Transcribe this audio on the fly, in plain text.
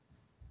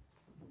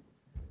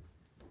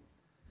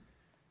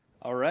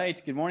All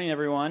right, good morning,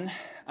 everyone.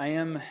 I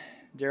am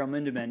Daryl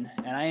Mindeman,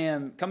 and I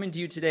am coming to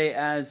you today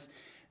as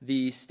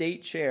the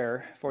state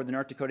chair for the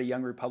North Dakota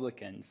Young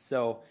Republicans.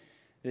 So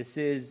this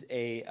is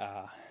a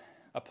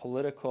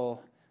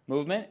political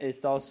movement.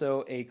 It's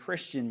also a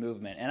Christian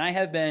movement, and I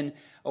have been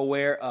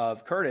aware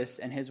of Curtis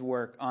and his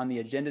work on the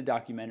Agenda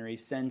documentary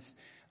since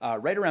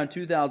right around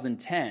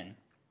 2010.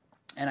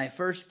 And I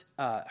first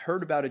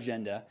heard about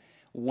Agenda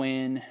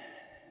when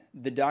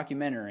the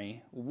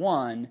documentary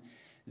won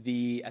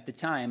the, at the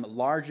time,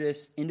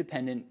 largest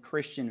independent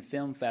Christian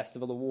film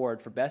festival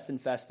award for Best in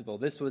Festival.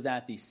 This was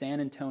at the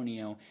San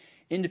Antonio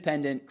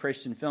Independent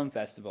Christian Film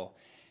Festival.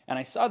 And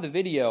I saw the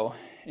video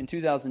in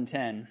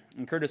 2010,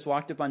 and Curtis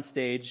walked up on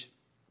stage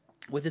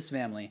with his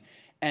family.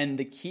 And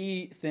the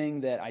key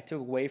thing that I took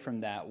away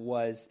from that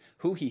was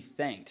who he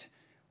thanked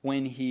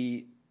when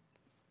he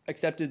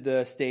accepted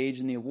the stage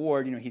and the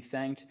award. He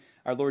thanked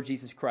our Lord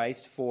Jesus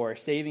Christ for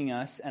saving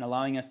us and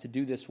allowing us to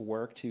do this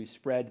work to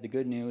spread the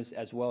good news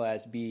as well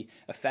as be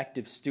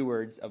effective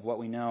stewards of what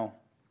we know.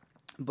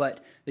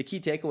 But the key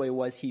takeaway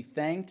was he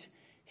thanked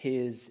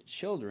his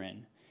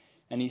children.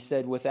 And he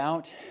said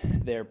without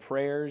their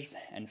prayers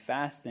and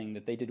fasting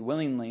that they did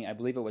willingly, I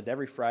believe it was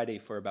every Friday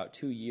for about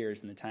 2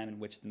 years in the time in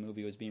which the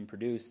movie was being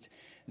produced,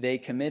 they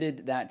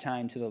committed that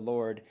time to the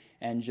Lord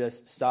and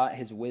just sought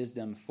his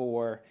wisdom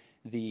for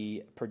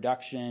the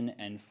production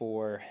and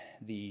for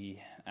the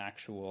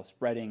actual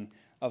spreading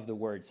of the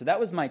word. So that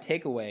was my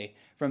takeaway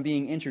from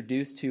being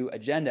introduced to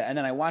Agenda. And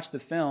then I watched the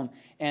film,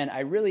 and I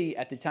really,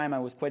 at the time I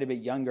was quite a bit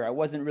younger, I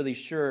wasn't really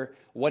sure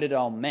what it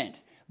all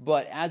meant.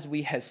 But as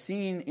we have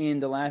seen in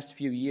the last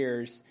few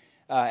years,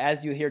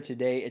 as you hear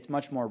today, it's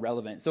much more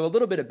relevant. So a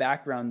little bit of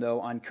background, though,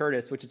 on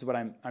Curtis, which is what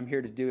I'm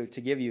here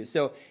to give you.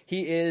 So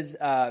he is,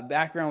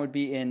 background would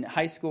be in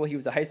high school. He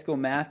was a high school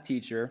math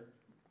teacher,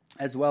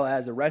 as well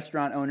as a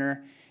restaurant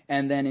owner,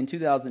 and then in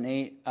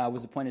 2008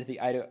 was appointed to the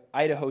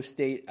Idaho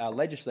State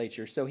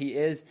Legislature. So he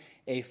is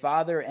a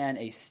father and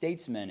a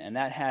statesman, and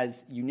that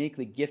has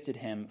uniquely gifted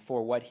him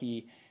for what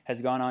he has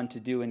gone on to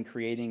do in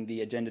creating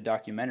the Agenda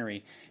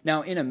documentary.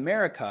 Now, in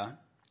America,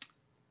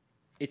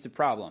 it's a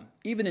problem.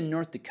 Even in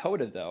North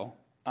Dakota, though,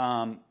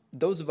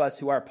 those of us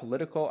who are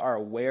political are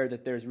aware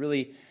that there's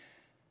really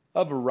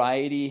a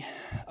variety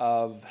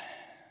of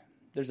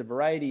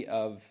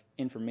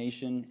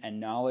information and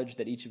knowledge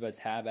that each of us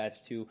have as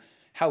to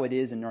how it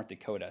is in North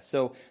Dakota.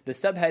 So the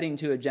subheading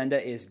to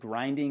Agenda is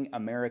Grinding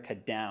America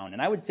Down.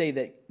 And I would say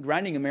that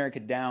grinding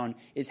America down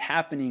is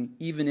happening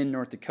even in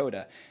North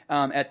Dakota.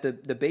 At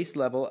the base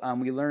level,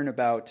 we learn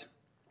about,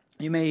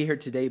 you may hear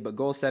today, but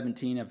Goal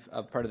 17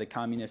 of part of the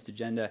Communist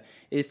Agenda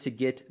is to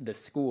get the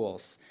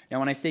schools. Now,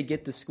 when I say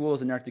get the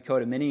schools in North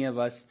Dakota, many of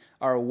us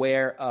are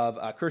aware of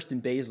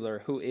Kirsten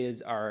Baszler, who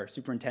is our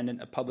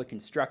Superintendent of Public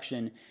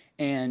Instruction,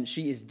 and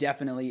she is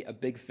definitely a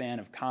big fan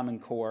of Common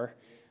Core,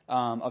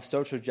 of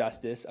social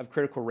justice, of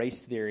critical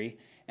race theory,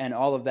 and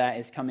all of that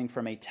is coming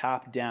from a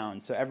top-down.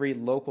 So every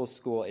local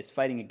school is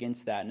fighting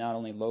against that, not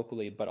only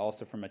locally, but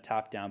also from a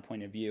top-down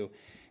point of view.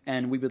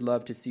 And we would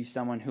love to see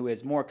someone who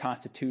is more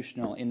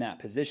constitutional in that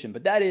position.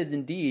 But that is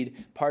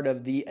indeed part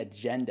of the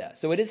Agenda.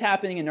 So it is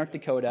happening in North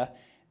Dakota,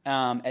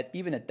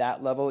 even at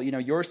that level.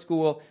 Your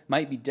school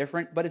might be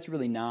different, but it's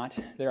really not.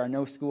 There are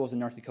no schools in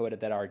North Dakota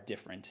that are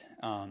different.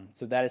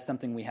 So that is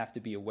something we have to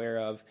be aware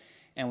of,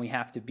 and we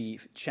have to be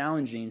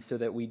challenging so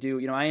that we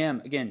do. I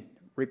am, again,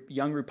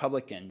 young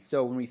Republican.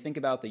 So when we think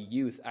about the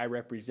youth, I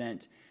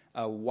represent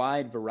a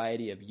wide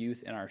variety of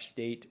youth in our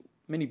state,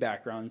 many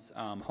backgrounds,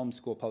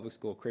 homeschool, public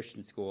school,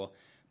 Christian school,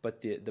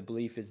 but the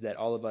belief is that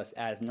all of us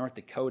as North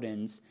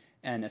Dakotans,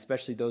 and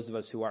especially those of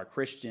us who are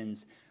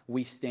Christians,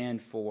 we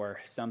stand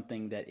for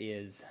something that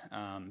is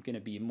going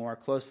to be more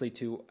closely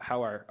to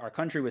how our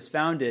country was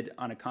founded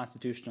on a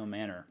constitutional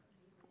manner.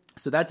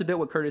 So that's a bit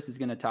what Curtis is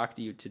going to talk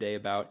to you today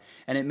about.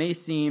 And it may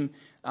seem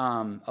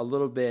a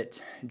little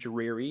bit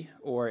dreary,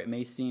 or it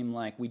may seem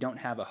like we don't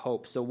have a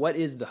hope. So what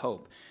is the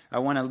hope? I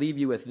want to leave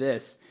you with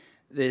this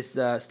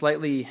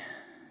slightly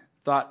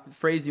thought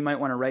phrase you might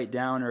want to write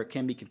down, or it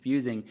can be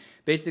confusing.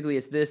 Basically,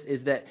 it's this,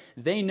 is that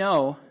they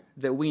know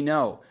that we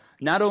know.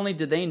 Not only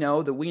do they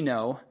know that we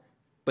know,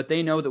 but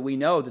they know that we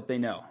know that they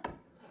know.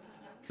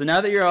 So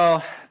now that you're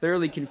all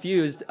thoroughly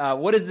confused,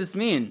 what does this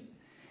mean?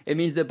 It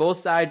means that both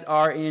sides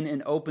are in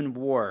an open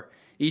war.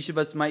 Each of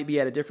us might be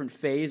at a different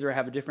phase or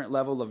have a different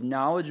level of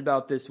knowledge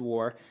about this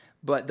war,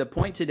 but the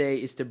point today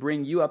is to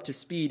bring you up to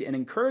speed and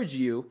encourage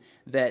you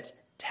that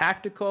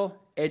tactical,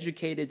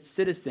 educated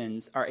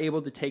citizens are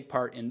able to take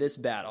part in this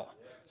battle.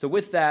 So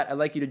with that, I'd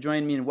like you to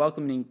join me in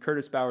welcoming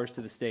Curtis Bowers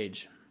to the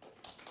stage.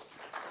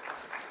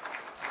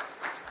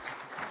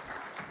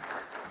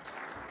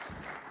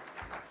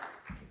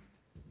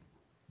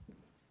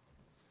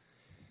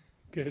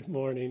 Good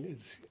morning.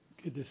 It's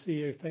good to see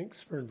you.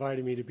 Thanks for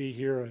inviting me to be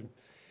here. And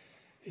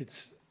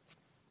it's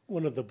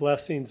one of the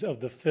blessings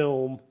of the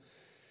film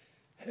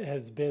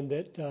has been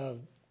that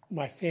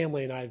my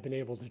family and I have been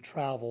able to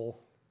travel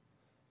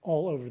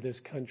all over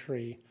this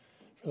country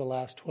for the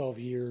last 12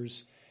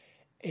 years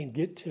and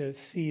get to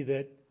see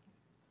that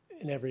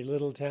in every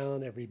little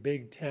town, every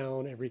big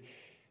town,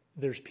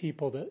 there's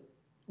people that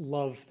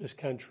love this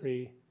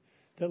country,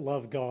 that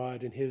love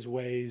God and his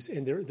ways,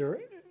 and they're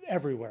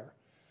everywhere.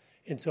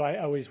 And so I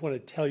always want to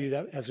tell you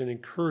that as an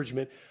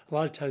encouragement. A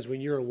lot of times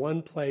when you're in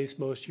one place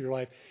most of your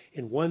life,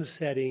 in one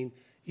setting,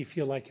 you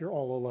feel like you're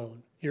all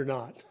alone. You're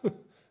not.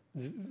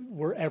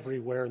 We're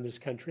everywhere in this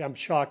country. I'm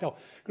shocked. I'll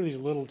go to these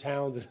little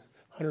towns and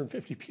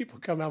 150 people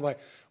come out. I'm like,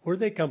 where'd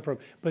they come from?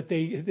 But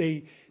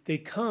they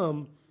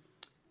come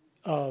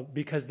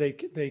because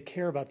they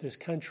care about this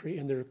country,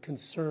 and they're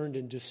concerned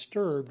and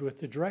disturbed with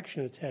the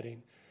direction it's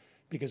heading.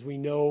 Because we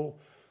know,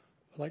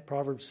 like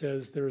Proverbs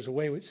says, there is a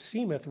way which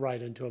seemeth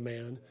right unto a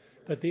man,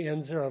 but the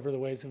ends thereof are the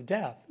ways of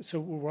death. So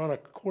we're on a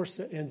course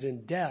that ends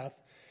in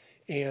death.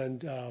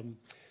 And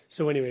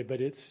so anyway,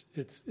 but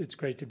it's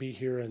great to be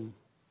here, and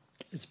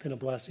it's been a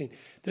blessing.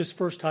 This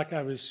first talk,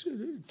 I was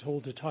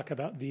told to talk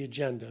about the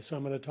agenda. So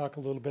I'm going to talk a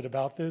little bit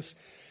about this.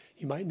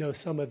 You might know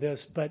some of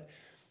this, but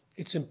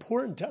it's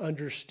important to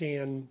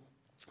understand.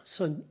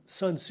 Sun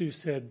Tzu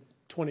said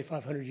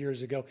 2,500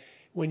 years ago,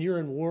 when you're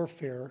in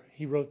warfare,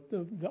 he wrote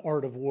The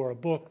Art of War, a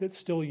book that's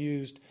still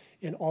used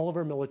in all of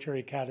our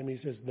military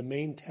academies as the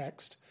main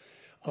text.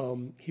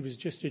 He was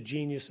just a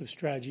genius of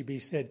strategy, but he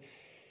said,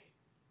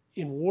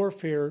 in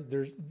warfare,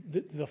 there's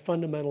the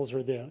fundamentals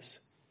are this.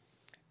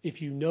 If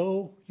you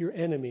know your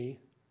enemy,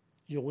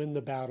 you'll win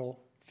the battle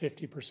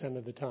 50%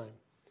 of the time.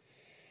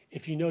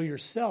 If you know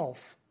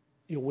yourself,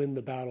 you'll win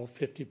the battle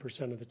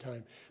 50% of the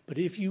time. But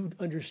if you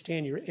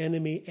understand your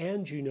enemy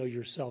and you know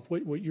yourself,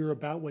 what you're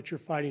about, what you're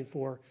fighting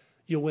for,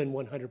 you'll win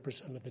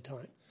 100% of the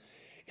time.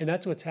 And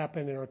that's what's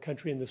happened in our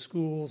country in the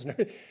schools.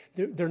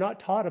 They're not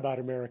taught about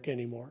America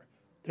anymore.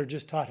 They're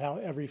just taught how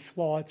every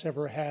flaw it's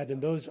ever had, and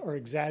those are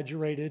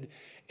exaggerated.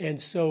 And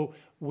so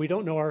we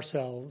don't know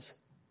ourselves,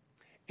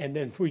 and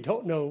then we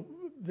don't know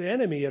the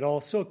enemy at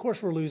all. So, of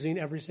course, we're losing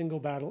every single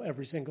battle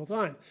every single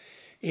time.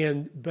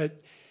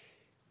 But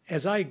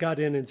as I got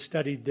in and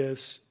studied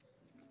this,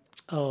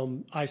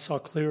 I saw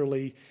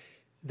clearly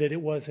that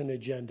it was an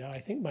agenda. I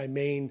think my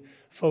main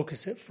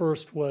focus at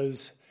first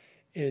was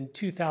in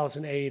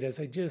 2008, as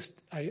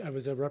I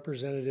was a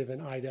representative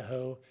in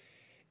Idaho,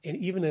 and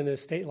even in a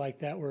state like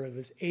that where it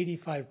was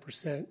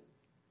 85%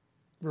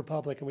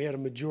 Republican, we had a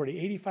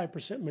majority,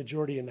 85%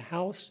 majority in the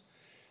House,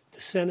 the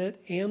Senate,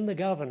 and the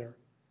governor,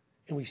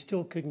 and we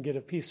still couldn't get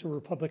a piece of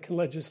Republican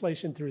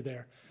legislation through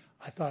there.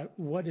 I thought,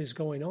 what is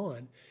going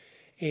on?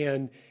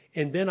 And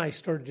then I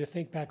started to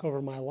think back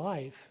over my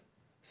life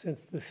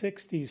since the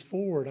 60s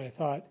forward. I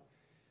thought,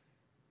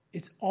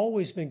 it's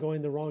always been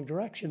going the wrong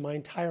direction my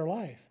entire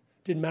life.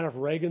 Didn't matter if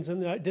Reagan's in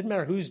there. It didn't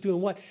matter who's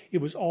doing what. It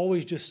was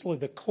always just slowly,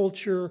 the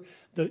culture,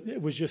 it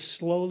was just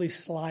slowly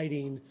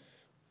sliding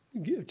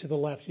to the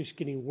left, just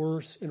getting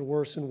worse and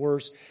worse and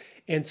worse.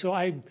 And so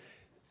I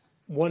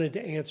wanted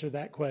to answer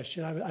that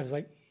question. I was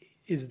like,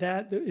 is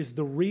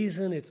the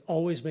reason it's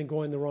always been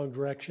going the wrong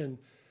direction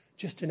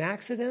just an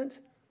accident,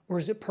 or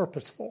is it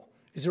purposeful?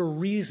 Is there a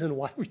reason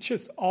why we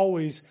just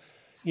always,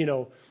 and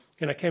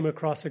I came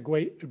across a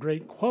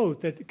great quote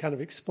that kind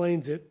of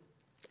explains it.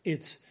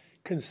 It's,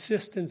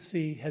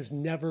 consistency has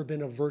never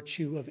been a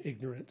virtue of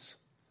ignorance.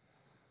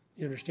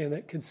 You understand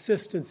that?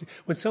 Consistency.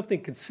 When something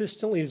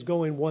consistently is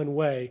going one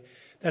way,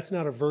 that's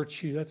not a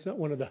virtue. That's not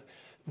one of the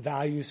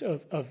values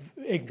of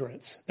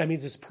ignorance. That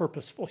means it's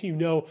purposeful.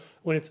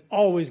 When it's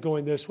always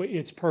going this way,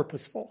 it's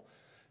purposeful.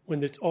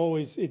 When it's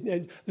always,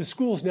 the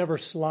schools never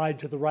slide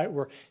to the right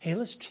where, hey,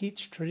 let's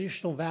teach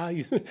traditional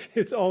values.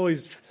 It's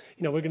always,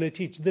 we're going to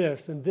teach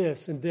this and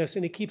this and this,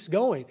 and it keeps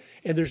going.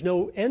 And there's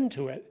no end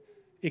to it.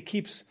 It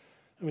keeps,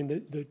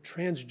 the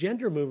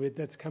transgender movement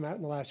that's come out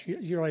in the last few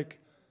years, you're like,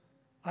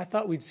 I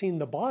thought we'd seen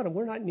the bottom.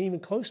 We're not even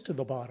close to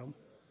the bottom.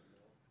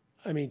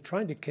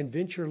 Trying to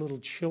convince your little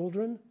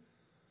children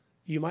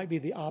you might be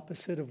the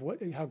opposite of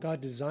how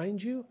God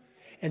designed you,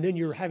 and then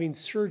you're having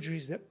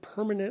surgeries that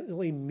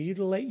permanently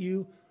mutilate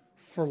you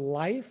for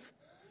life.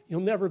 You'll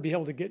never be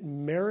able to get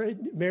married.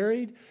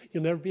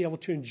 You'll never be able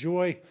to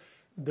enjoy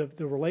the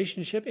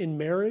relationship in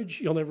marriage.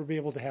 You'll never be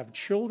able to have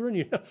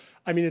children.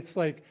 It's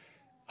like,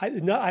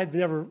 I've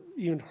never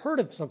even heard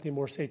of something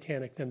more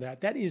satanic than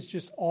that. That is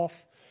just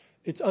off.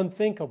 It's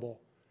unthinkable.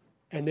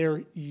 And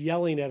they're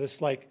yelling at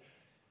us like,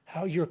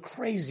 how you're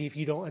crazy if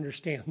you don't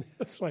understand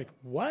this. Like,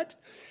 what?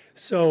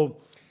 So,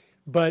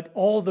 but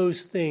all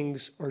those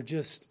things are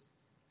just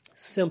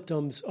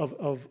symptoms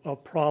of a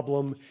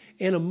problem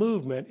and a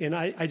movement. And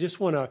I just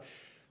want to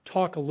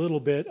talk a little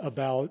bit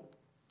about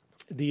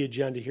the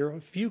agenda here.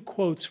 A few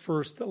quotes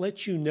first that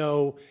let you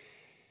know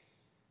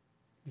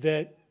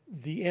that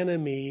the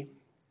enemy,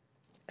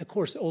 of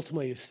course,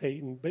 ultimately is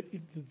Satan, but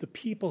the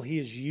people he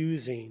is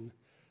using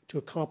to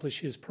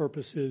accomplish his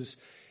purposes,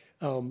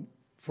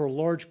 for a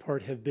large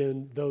part, have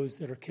been those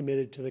that are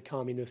committed to the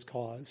communist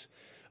cause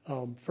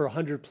for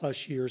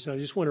 100+ years. And I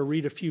just want to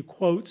read a few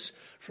quotes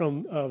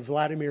from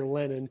Vladimir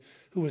Lenin,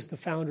 who was the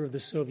founder of the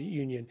Soviet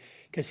Union,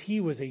 because he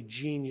was a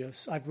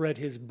genius. I've read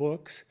his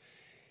books.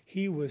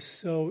 He was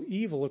so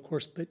evil, of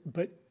course,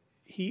 but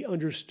he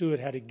understood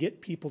how to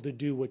get people to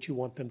do what you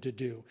want them to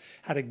do,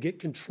 how to get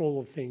control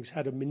of things,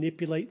 how to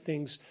manipulate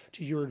things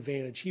to your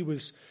advantage. He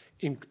was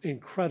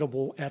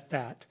incredible at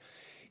that.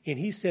 And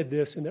he said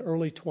this in the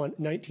early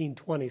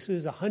 1920s. So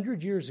this is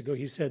 100 years ago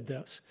he said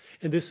this,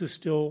 and this is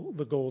still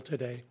the goal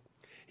today.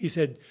 He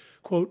said,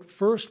 quote,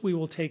 "First we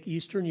will take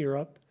Eastern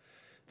Europe,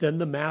 then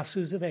the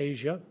masses of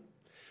Asia.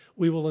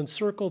 We will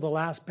encircle the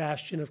last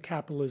bastion of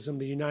capitalism,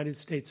 the United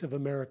States of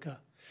America.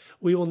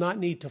 We will not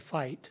need to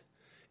fight.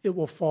 It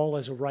will fall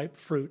as a ripe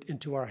fruit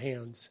into our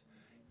hands."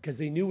 Because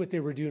they knew what they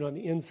were doing on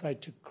the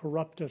inside to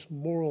corrupt us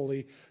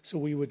morally so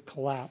we would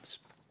collapse.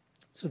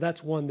 So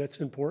that's one that's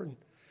important.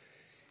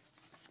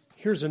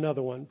 Here's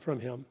another one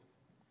from him.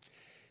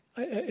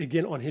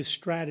 Again, on his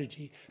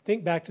strategy.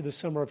 Think back to the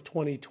summer of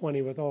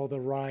 2020 with all the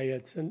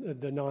riots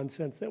and the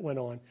nonsense that went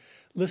on.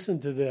 Listen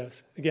to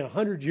this. Again,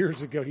 100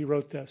 years ago, he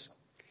wrote this.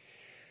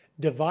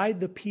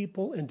 "Divide the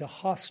people into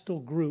hostile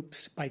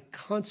groups by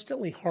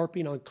constantly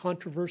harping on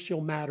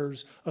controversial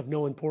matters of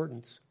no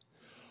importance.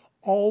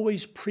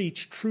 Always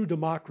preach true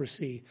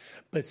democracy,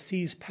 but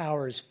seize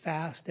power as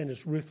fast and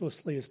as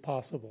ruthlessly as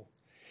possible.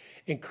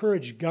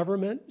 Encourage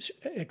government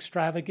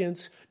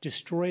extravagance,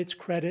 destroy its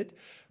credit,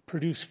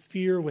 produce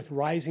fear with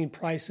rising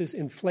prices,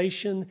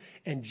 inflation,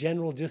 and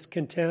general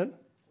discontent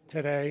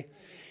today.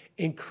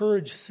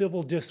 Encourage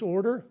civil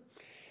disorder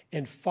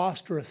and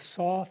foster a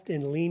soft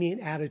and lenient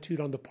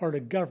attitude on the part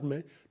of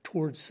government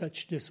towards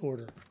such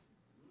disorder."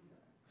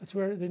 That's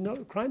where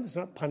crime is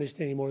not punished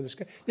anymore in this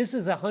country. This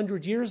is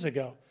 100 years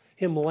ago,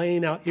 him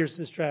laying out, here's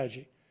the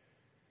strategy.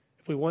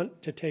 If we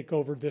want to take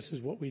over, this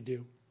is what we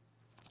do.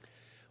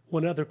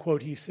 One other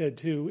quote he said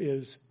too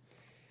is,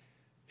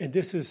 and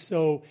this is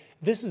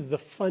the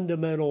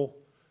fundamental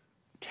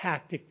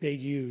tactic they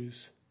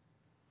use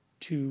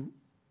to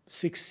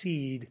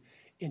succeed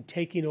in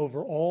taking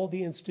over all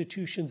the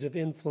institutions of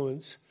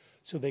influence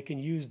so they can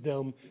use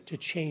them to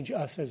change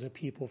us as a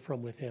people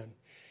from within.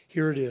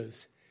 Here it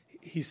is.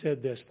 He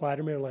said this,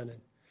 Vladimir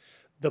Lenin,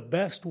 "The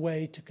best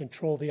way to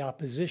control the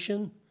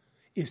opposition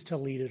is to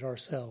lead it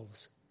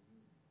ourselves."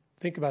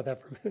 Think about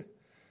that for a minute.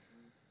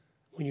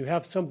 When you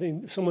have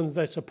someone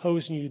that's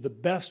opposing you, the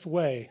best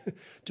way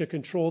to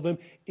control them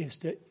is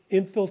to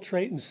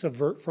infiltrate and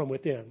subvert from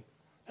within.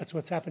 That's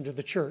what's happened to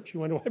the church. You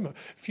want to know a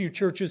few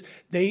churches,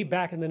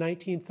 back in the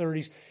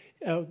 1930s,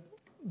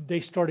 they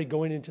started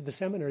going into the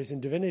seminaries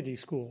and divinity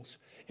schools.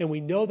 And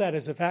we know that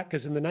as a fact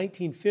because in the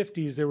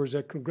 1950s, there was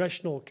a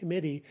congressional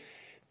committee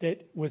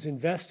that was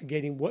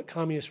investigating what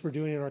communists were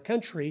doing in our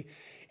country.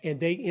 And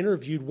they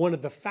interviewed one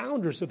of the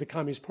founders of the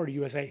Communist Party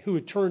USA who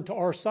had turned to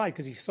our side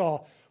because he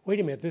saw, wait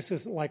a minute, this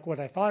isn't like what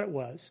I thought it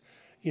was.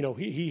 You know,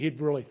 he had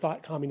really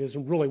thought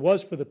communism really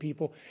was for the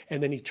people.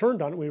 And then he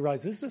turned on it and we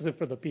realized this isn't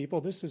for the people.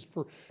 This is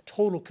for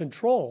total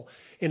control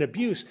and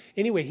abuse.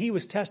 Anyway, he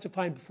was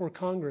testifying before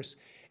Congress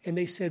and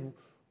they said,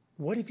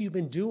 what have you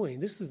been doing?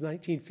 This is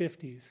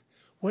 1950s.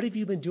 What have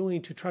you been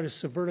doing to try to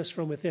subvert us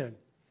from within?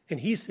 And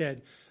he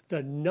said,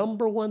 the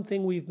number one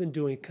thing we've been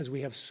doing, because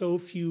we have so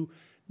few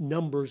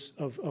numbers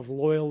of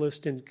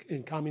loyalist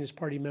and Communist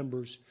Party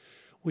members,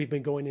 we've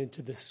been going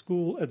into the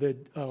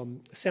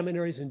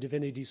seminaries and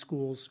divinity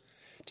schools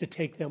to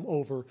take them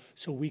over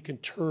so we can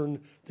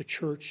turn the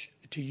church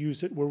to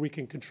use it where we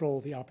can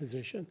control the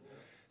opposition.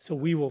 So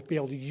we will be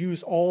able to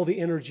use all the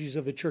energies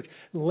of the church.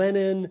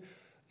 Lenin,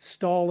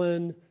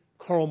 Stalin,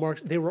 Karl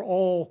Marx, they were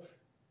all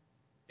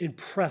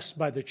impressed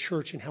by the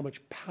church and how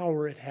much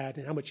power it had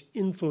and how much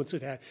influence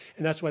it had.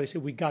 And that's why they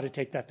said, we got to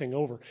take that thing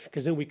over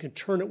because then we can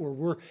turn it where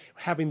we're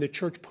having the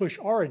church push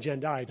our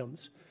agenda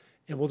items.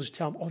 And we'll just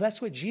tell them, oh,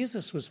 that's what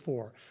Jesus was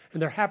for.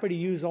 And they're happy to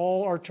use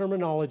all our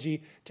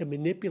terminology to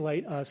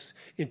manipulate us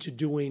into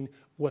doing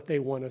what they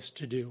want us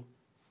to do.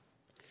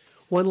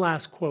 One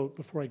last quote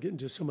before I get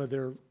into some of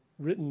their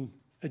written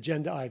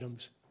agenda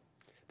items.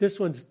 This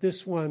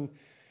one,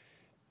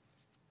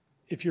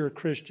 if you're a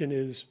Christian,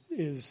 is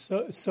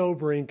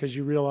sobering because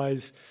you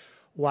realize,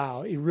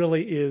 wow, it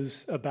really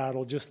is a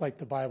battle just like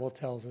the Bible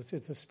tells us.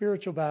 It's a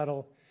spiritual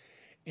battle.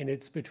 And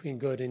it's between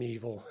good and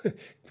evil,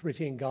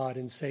 between God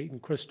and Satan,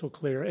 crystal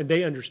clear. And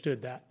they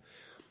understood that.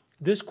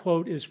 This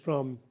quote is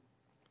from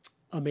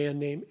a man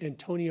named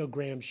Antonio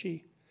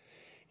Gramsci.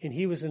 And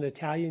he was an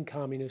Italian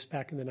communist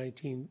back in the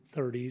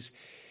 1930s.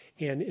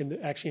 And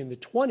actually in the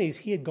 20s,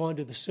 he had gone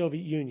to the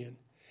Soviet Union.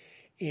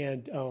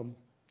 And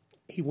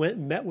he went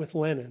and met with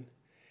Lenin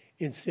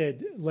and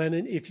said,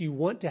 Lenin, if you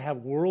want to have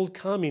world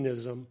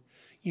communism,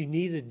 you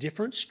need a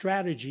different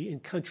strategy in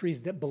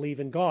countries that believe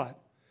in God.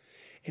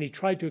 And he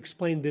tried to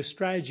explain this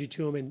strategy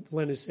to him, and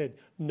Lenin said,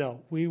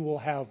 no, we will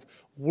have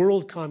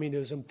world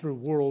communism through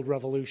world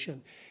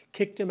revolution.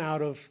 Kicked him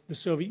out of the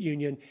Soviet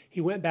Union. He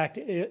went back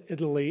to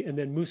Italy, and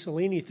then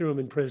Mussolini threw him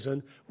in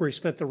prison, where he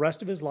spent the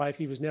rest of his life.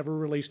 He was never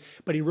released,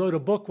 but he wrote a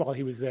book while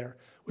he was there,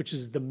 which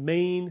is the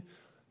main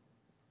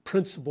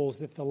principles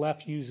that the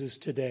left uses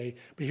today.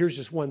 But here's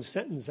just one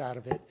sentence out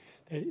of it,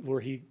 where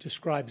he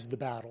describes the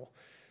battle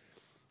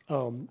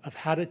of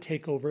how to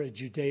take over a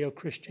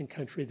Judeo-Christian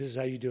country. This is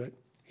how you do it.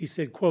 He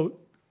said, quote,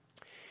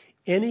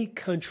 Any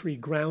country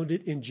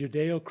grounded in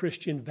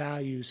Judeo-Christian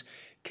values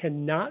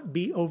cannot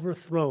be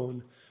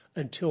overthrown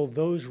until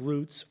those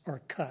roots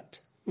are cut.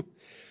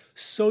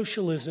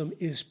 Socialism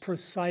is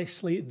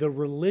precisely the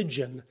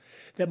religion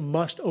that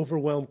must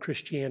overwhelm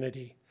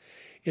Christianity.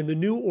 In the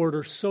new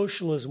order,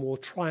 socialism will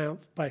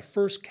triumph by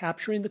first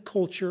capturing the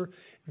culture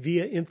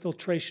via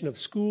infiltration of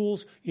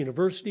schools,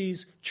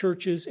 universities,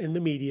 churches, and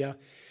the media,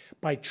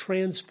 by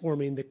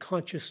transforming the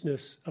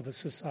consciousness of a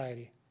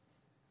society.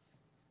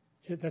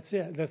 That's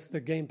it. That's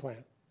the game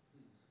plan.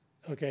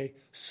 Okay?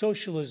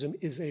 Socialism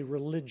is a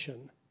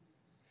religion,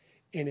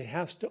 and it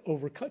has to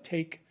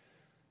take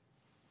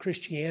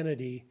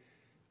Christianity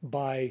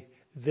by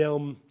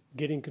them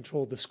getting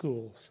control of the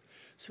schools.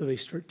 So they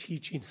start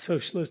teaching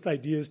socialist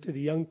ideas to the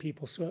young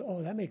people. So,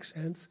 oh, that makes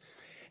sense.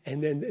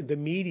 And then the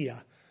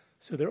media.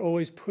 So they're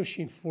always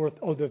pushing forth,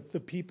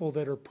 the people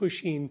that are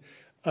pushing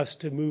us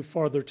to move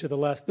farther to the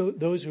left,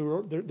 those who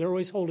are, they're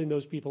always holding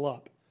those people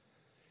up.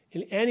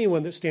 And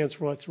anyone that stands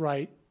for what's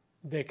right,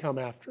 they come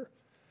after.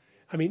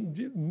 I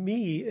mean,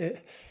 me,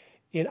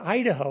 in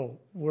Idaho,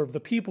 where the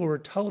people were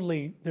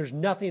totally, there's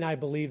nothing I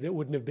believe that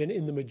wouldn't have been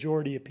in the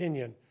majority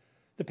opinion.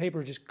 The paper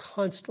was just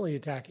constantly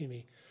attacking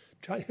me,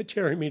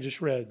 tearing me to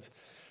shreds,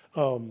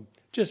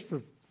 just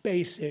for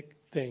basic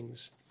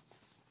things.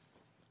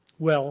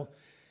 Well,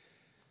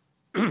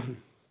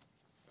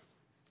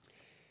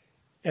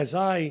 as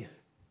I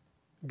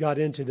got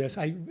into this,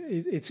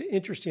 it's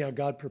interesting how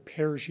God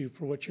prepares you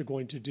for what you're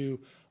going to do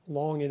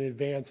long in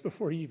advance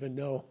before you even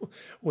know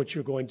what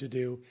you're going to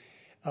do.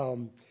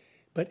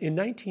 But in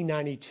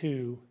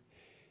 1992,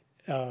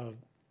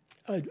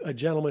 a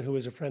gentleman who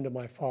was a friend of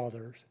my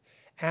father's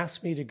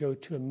asked me to go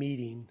to a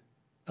meeting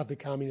of the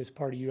Communist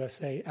Party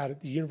USA out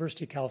at the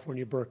University of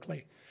California,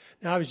 Berkeley.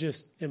 Now, I was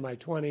just in my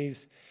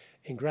 20s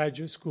in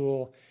graduate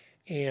school,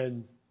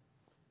 and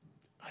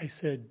I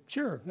said,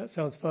 sure, that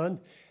sounds fun.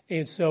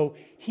 And so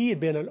he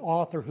had been an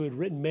author who had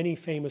written many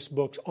famous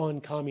books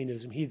on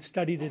communism. He had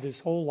studied it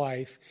his whole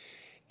life,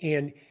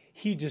 and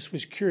he just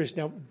was curious.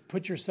 Now,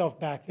 put yourself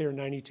back there in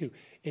 92.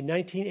 In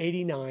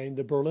 1989,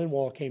 the Berlin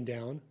Wall came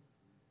down.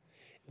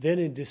 Then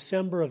in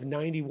December of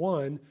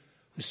 91,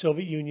 the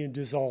Soviet Union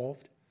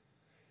dissolved.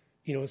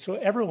 So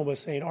everyone was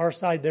saying, our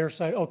side, their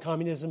side, oh,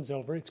 communism's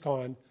over, it's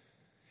gone.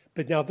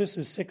 But now this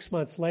is 6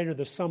 months later,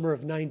 the summer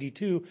of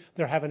 92,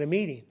 they're having a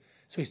meeting.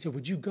 So he said,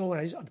 would you go?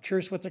 And I'm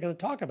curious what they're going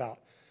to talk about.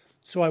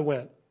 So I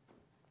went.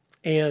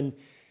 And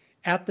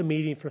at the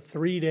meeting for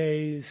 3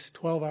 days,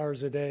 12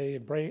 hours a day,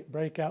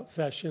 breakout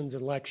sessions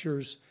and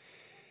lectures,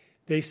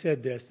 they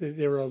said this.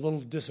 They were a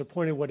little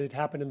disappointed what had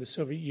happened in the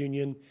Soviet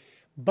Union,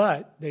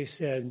 but they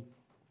said,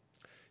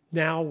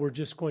 now we're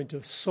just going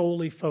to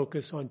solely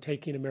focus on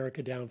taking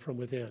America down from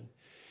within.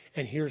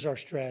 And here's our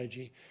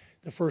strategy.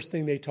 The first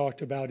thing they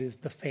talked about is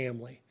the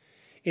family.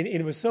 And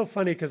it was so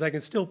funny because I can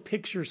still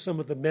picture some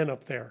of the men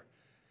up there.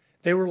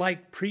 They were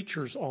like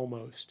preachers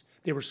almost.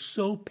 They were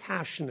so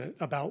passionate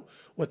about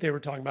what they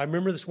were talking about. I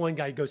remember this one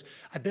guy, he goes,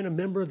 I've been a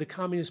member of the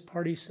Communist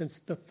Party since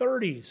the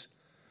 30s.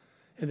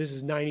 And this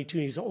is 92.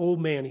 He's an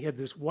old man. He had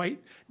this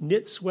white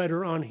knit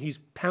sweater on. He's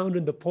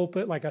pounding the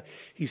pulpit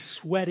he's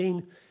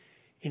sweating.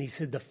 And he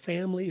said, the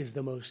family is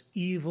the most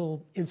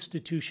evil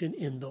institution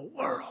in the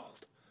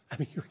world. I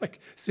mean, you're like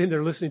sitting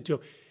there listening to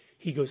him.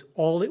 He goes,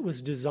 all it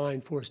was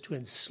designed for is to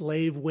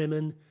enslave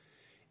women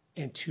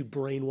and to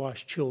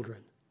brainwash children.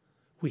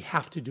 We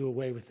have to do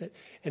away with it.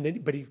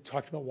 But he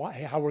talked about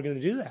how we're going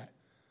to do that.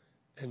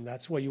 And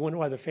that's why you wonder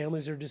why the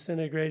families are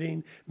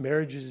disintegrating,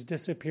 marriages is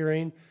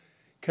disappearing,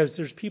 because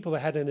there's people that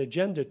had an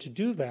agenda to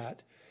do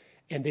that,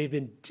 and they've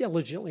been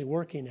diligently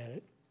working at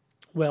it.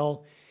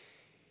 Well,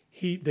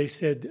 they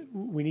said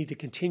we need to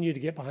continue to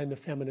get behind the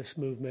feminist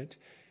movement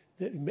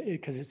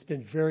because it's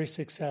been very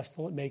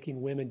successful at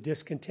making women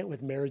discontent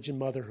with marriage and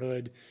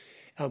motherhood.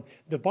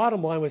 The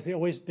bottom line was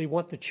they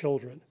want the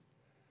children.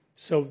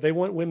 So they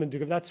want women to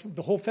go. That's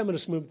the whole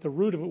feminist movement. The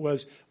root of it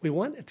was we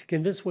want to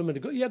convince women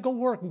to go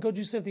work and go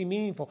do something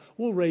meaningful.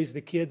 We'll raise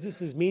the kids.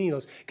 This is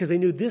meaningless because they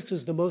knew this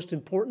is the most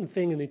important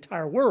thing in the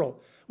entire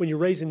world when you're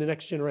raising the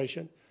next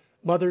generation.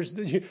 Mothers,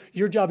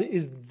 your job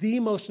is the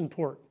most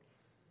important.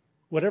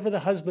 Whatever the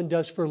husband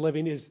does for a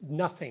living is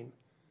nothing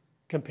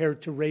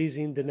compared to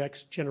raising the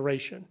next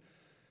generation.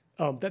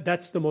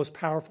 That's the most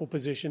powerful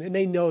position, and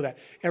they know that.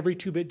 Every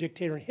two-bit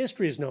dictator in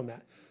history has known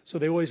that. So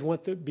they always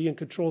want to be in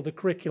control of the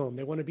curriculum.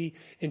 They want to be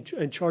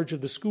in charge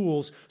of the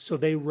schools, so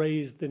they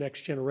raise the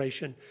next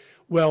generation.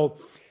 Well,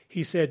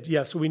 he said,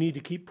 so we need to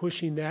keep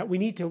pushing that.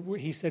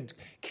 He said,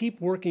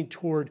 keep working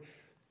toward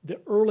the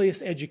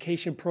earliest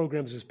education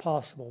programs as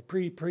possible,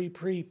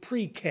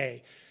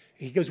 pre-K.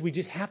 He goes, we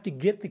just have to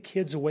get the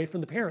kids away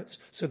from the parents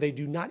so they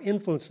do not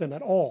influence them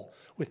at all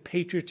with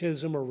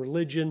patriotism or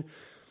religion.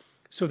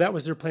 So that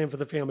was their plan for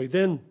the family.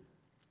 Then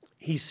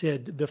he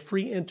said, the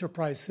free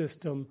enterprise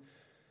system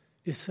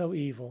is so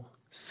evil,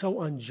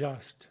 so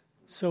unjust,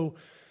 so,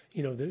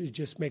 it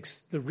just makes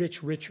the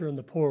rich richer and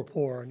the poor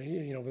poor. And,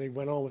 they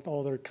went on with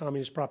all their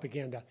communist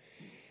propaganda.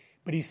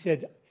 But he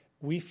said,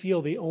 we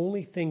feel the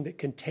only thing that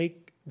can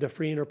take the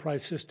free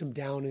enterprise system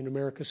down in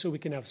America so we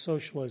can have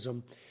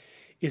socialism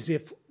is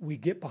if we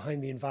get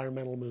behind the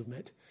environmental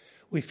movement.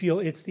 We feel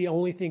it's the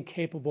only thing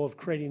capable of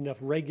creating enough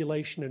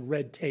regulation and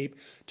red tape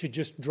to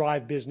just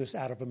drive business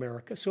out of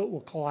America, so it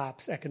will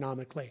collapse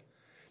economically.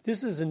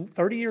 This is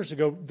 30 years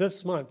ago,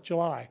 this month,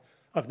 July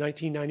of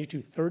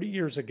 1992, 30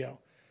 years ago.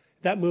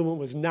 That movement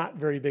was not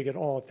very big at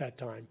all at that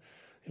time.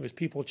 It was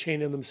people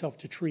chaining themselves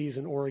to trees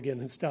in Oregon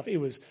and stuff. It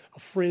was a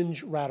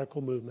fringe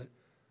radical movement.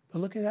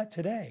 But look at that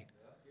today.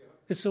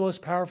 It's the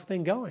most powerful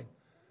thing going.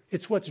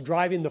 It's what's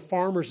driving the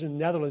farmers in the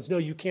Netherlands. No,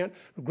 you can't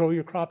grow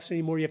your crops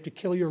anymore. You have to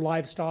kill your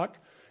livestock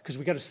because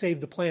we got to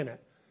save the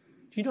planet.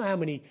 Do you know how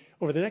many,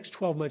 over the next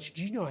 12 months,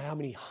 do you know how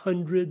many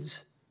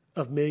hundreds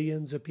of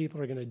millions of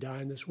people are going to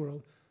die in this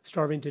world,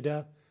 starving to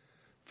death?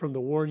 From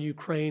the war in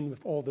Ukraine,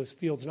 with all those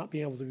fields not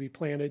being able to be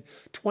planted,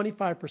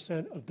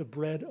 25% of the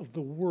bread of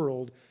the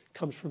world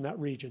comes from that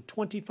region,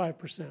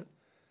 25%.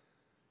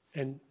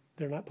 And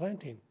they're not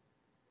planting.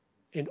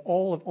 In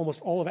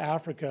almost all of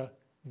Africa,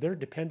 they're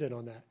dependent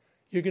on that.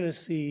 You're going to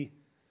see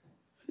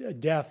a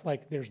death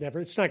like there's never,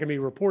 it's not going to be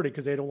reported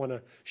because they don't want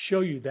to show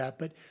you that,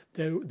 but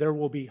there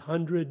will be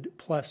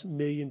 100+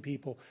 million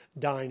people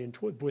dying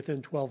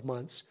within 12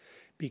 months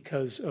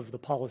because of the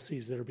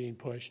policies that are being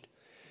pushed.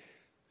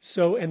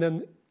 So, and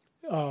then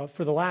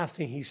for the last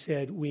thing he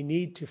said, we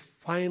need to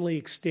finally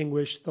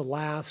extinguish the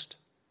last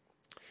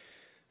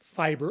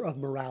fiber of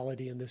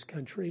morality in this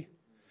country.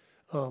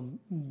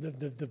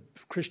 The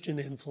Christian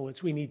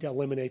influence, we need to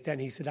eliminate that.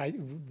 And he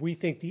said, we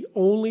think the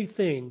only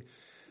thing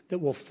that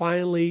will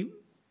finally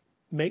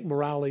make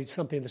morality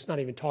something that's not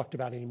even talked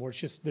about anymore, it's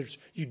just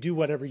you do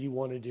whatever you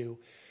want to do,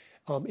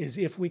 is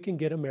if we can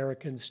get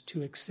Americans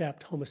to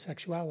accept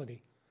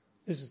homosexuality.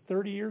 This is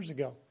 30 years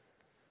ago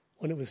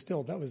when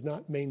that was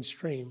not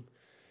mainstream.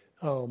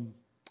 And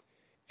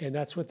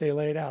that's what they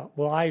laid out.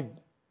 Well, I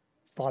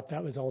thought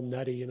that was all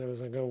nutty, and I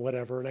was like, oh,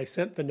 whatever. And I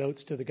sent the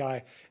notes to the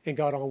guy and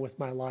got on with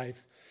my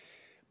life.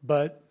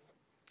 But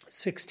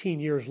 16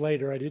 years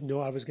later, I didn't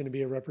know I was going to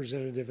be a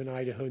representative in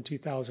Idaho in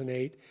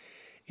 2008.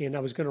 And I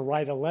was going to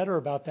write a letter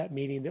about that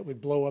meeting that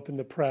would blow up in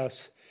the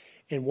press.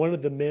 And one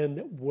of the men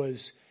that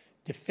was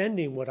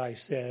defending what I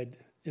said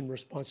in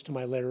response to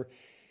my letter,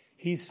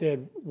 he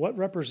said, what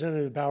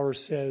Representative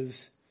Bowers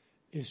says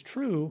is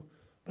true,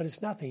 but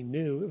it's nothing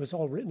new. It was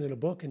all written in a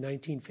book in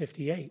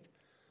 1958.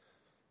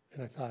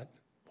 And I thought,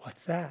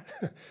 what's that?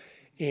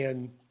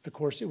 And, of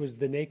course, it was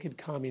The Naked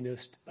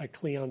Communist by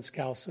Cleon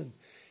Skousen.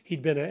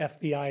 He'd been an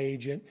FBI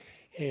agent,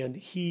 and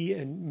he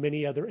and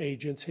many other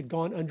agents had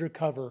gone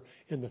undercover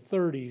in the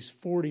 30s,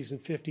 40s, and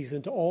 50s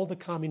into all the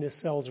communist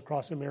cells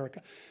across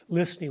America,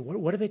 listening.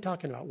 What are they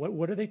talking about?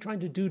 What are they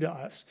trying to do to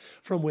us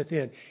from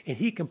within? And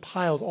he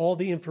compiled all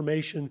the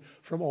information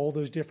from all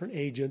those different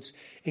agents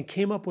and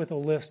came up with a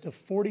list of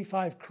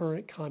 45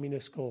 current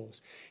communist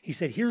goals. He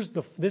said,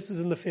 this is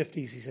in the 50s,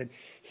 he said,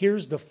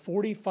 here's the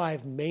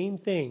 45 main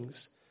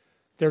things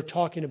they're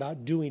talking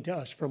about doing to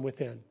us from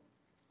within.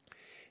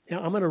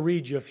 Now, I'm going to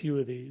read you a few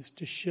of these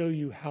to show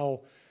you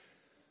how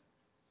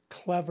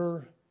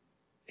clever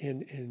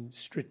and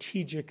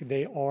strategic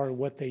they are and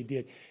what they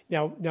did.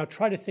 Now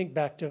try to think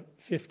back to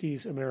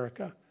 50s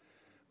America.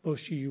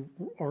 Most of you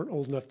aren't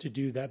old enough to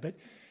do that, but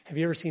have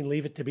you ever seen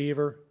Leave It to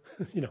Beaver?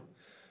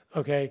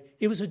 Okay?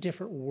 It was a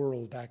different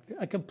world back then,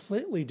 a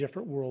completely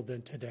different world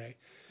than today.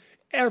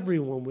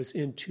 Everyone was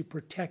into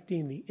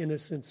protecting the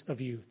innocence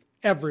of youth.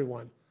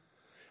 Everyone.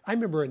 I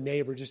remember a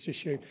neighbor, just to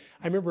show you,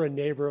 I remember a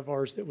neighbor of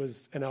ours that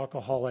was an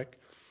alcoholic,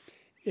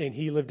 and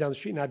he lived down the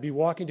street, and I'd be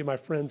walking to my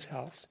friend's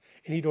house,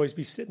 and he'd always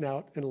be sitting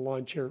out in a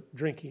lawn chair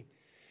drinking.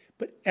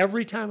 But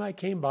every time I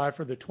came by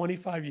for the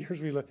 25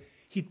 years we lived,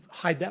 he'd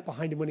hide that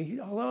behind him when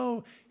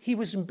he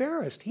was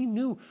embarrassed. He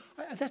knew,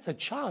 that's a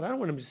child. I don't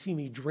want him to see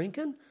me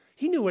drinking.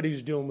 He knew what he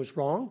was doing was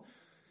wrong.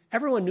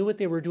 Everyone knew what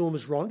they were doing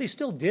was wrong. They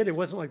still did. It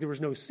wasn't like there was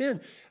no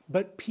sin,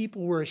 but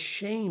people were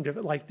ashamed of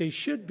it like they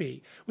should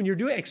be. When you're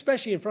doing it,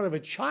 especially in front of a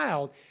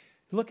child,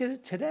 look at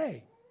it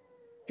today.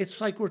 It's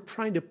like we're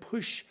trying to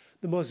push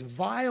the most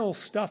vile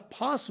stuff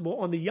possible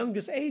on the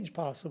youngest age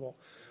possible.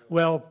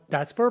 Well,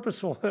 that's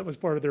purposeful. That was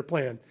part of their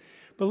plan.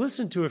 But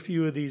listen to a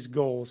few of these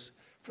goals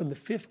from the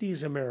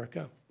 50s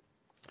America.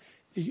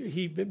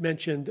 He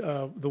mentioned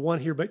the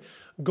one here, but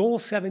goal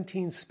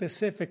 17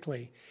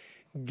 specifically.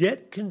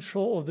 Get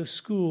control of the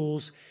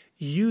schools,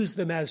 use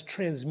them as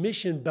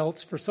transmission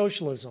belts for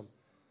socialism.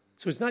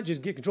 So it's not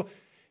just get control.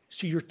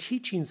 So you're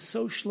teaching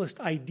socialist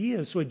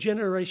ideas. So a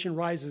generation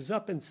rises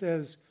up and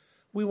says,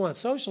 we want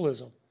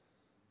socialism.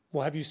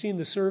 Well, have you seen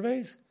the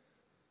surveys?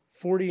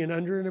 40 and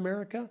under in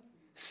America,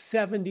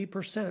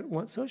 70%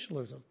 want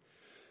socialism.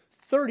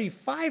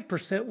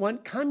 35%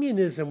 want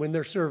communism when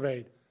they're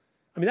surveyed.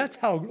 I mean, that's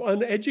how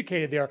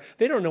uneducated they are.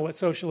 They don't know what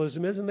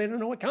socialism is, and they don't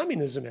know what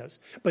communism is.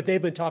 But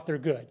they've been taught they're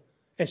good.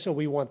 And so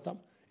we want them.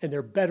 And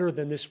they're better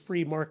than this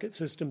free market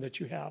system that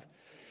you have.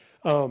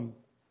 And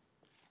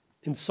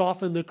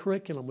soften the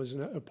curriculum was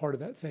a part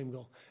of that same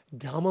goal.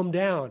 Dumb them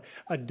down.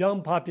 A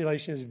dumb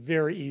population is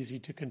very easy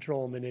to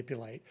control and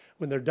manipulate.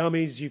 When they're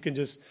dummies, you can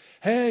just,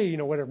 hey,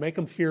 whatever, make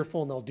them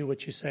fearful and they'll do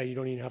what you say. You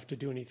don't even have to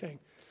do anything.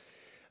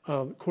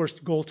 Of course,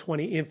 goal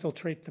 20,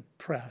 infiltrate the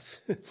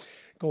press.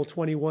 Goal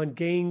 21,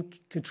 gain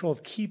control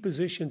of key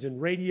positions in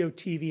radio,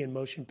 TV, and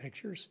motion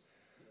pictures.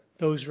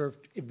 Those are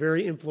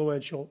very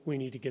influential. We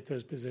need to get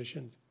those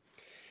positions.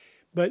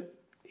 But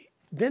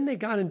then they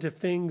got into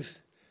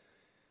things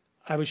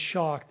I was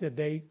shocked that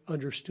they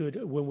understood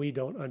when we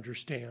don't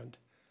understand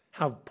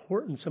how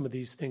important some of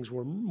these things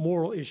were,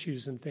 moral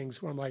issues and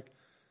things where I'm like,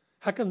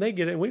 how come they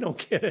get it and we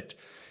don't get it?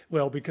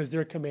 Well, because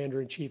their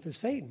commander-in-chief is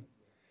Satan.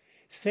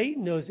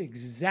 Satan knows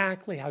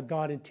exactly how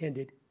God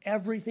intended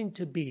everything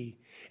to be,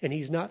 and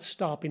he's not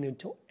stopping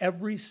until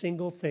every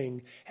single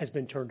thing has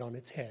been turned on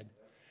its head.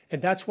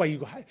 And that's why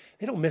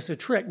they don't miss a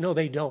trick. No,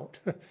 they don't.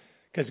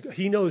 Because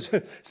he knows,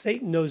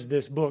 Satan knows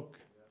this book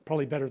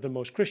probably better than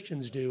most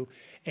Christians do.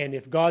 And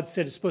if God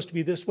said it's supposed to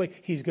be this way,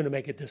 he's going to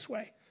make it this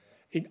way.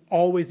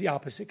 Always the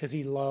opposite, because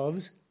he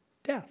loves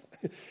death.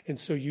 And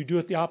so you do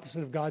it the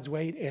opposite of God's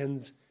way, it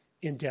ends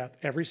in death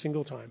every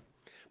single time.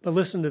 But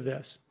listen to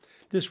this.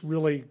 This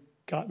really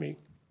got me.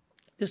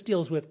 This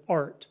deals with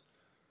art.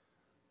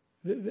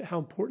 How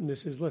important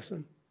this is.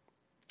 Listen.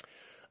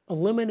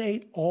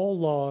 Eliminate all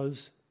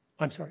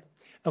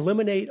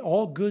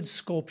good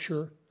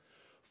sculpture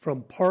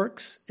from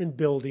parks and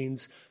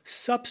buildings.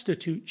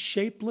 Substitute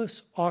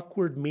shapeless,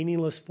 awkward,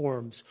 meaningless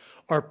forms.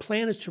 Our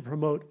plan is to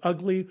promote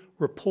ugly,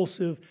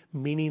 repulsive,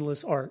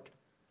 meaningless art.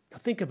 Now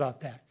think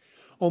about that.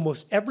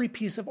 Almost every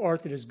piece of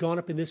art that has gone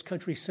up in this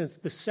country since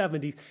the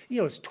 70s,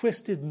 it's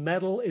twisted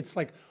metal. It's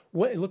like,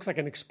 it looks like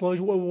an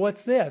explosion. Well,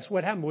 what's this?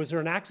 What happened? Was there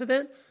an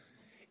accident?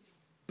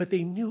 But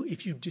they knew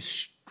if you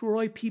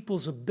destroy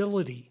people's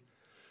ability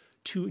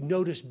to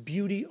notice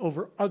beauty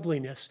over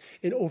ugliness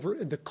and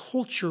the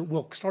culture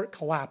will start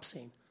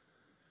collapsing.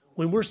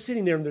 When we're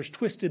sitting there and there's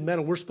twisted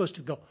metal, we're supposed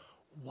to go,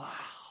 wow,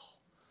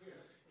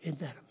 isn't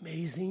that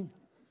amazing?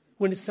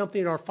 When it's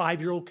something our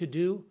 5-year-old could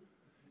do,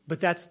 but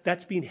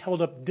that's being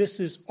held up. This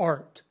is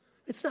art.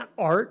 It's not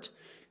art.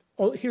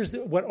 Oh, here's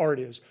what art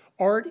is.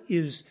 Art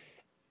is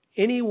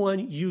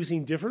anyone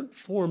using different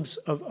forms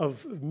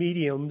of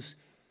mediums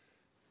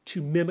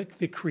to mimic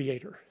the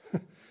creator.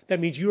 That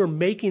means you are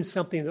making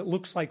something that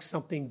looks like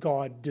something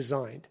God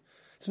designed.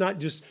 It's not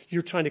just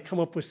you're trying to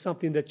come up with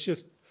something that's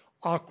just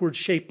awkward,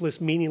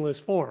 shapeless, meaningless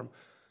form.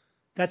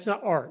 That's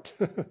not art.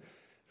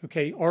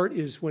 Okay, art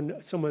is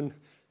when someone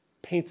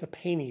paints a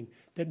painting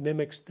that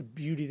mimics the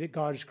beauty that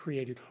God has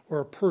created, or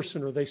a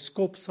person, or they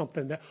sculpt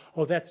something that,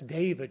 that's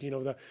David.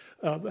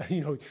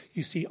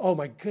 You see, oh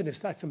my goodness,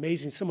 that's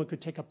amazing. Someone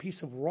could take a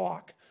piece of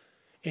rock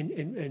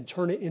and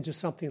turn it into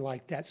something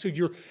like that. So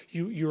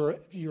you're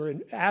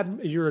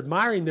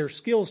admiring their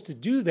skills to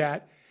do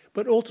that,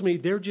 but ultimately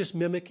they're just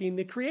mimicking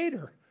the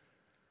Creator.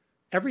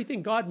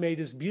 Everything God made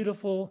is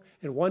beautiful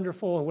and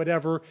wonderful and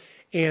whatever,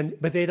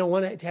 but they don't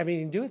want it to have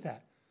anything to do with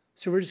that.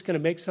 So we're just going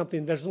to make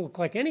something that doesn't look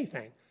like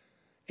anything.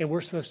 And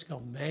we're supposed to go,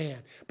 man.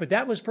 But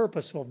that was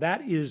purposeful.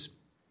 That is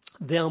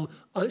them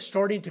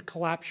starting to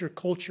collapse your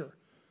culture.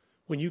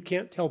 When you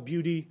can't tell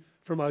beauty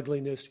from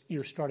ugliness,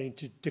 you're starting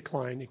to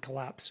decline and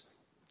collapse.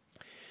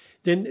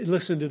 Then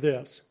listen to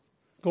this.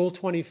 Goal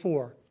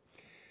 24.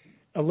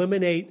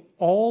 Eliminate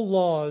all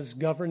laws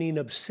governing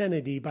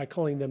obscenity by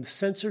calling them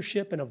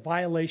censorship and a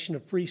violation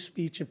of free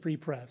speech and free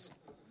press.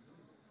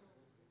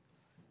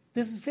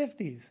 This is the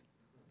 50s.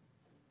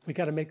 We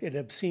got to make it an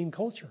obscene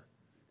culture.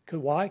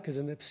 Why? Because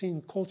an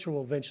obscene culture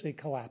will eventually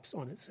collapse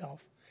on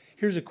itself.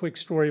 Here's a quick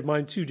story of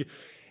mine too.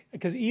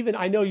 Because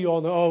I know you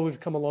all know,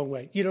 we've come a long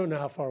way. You don't know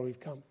how far we've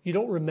come. You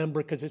don't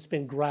remember because it's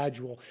been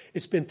gradual.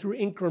 It's been through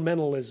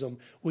incrementalism.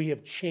 We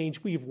have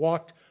changed. We've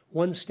walked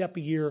one step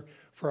a year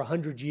for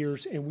 100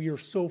 years, and we are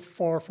so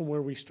far from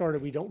where we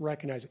started, we don't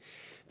recognize it.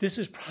 This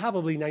is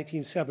probably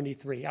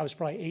 1973. I was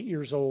probably 8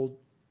 years old.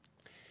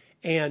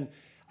 And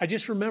I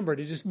just remembered.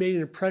 It just made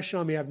an impression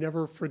on me I've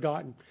never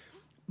forgotten.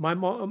 My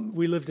mom,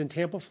 we lived in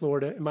Tampa,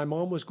 Florida, and my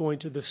mom was going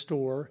to the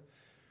store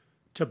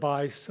to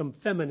buy some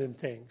feminine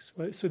things.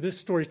 So this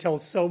story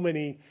tells so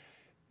many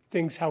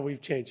things how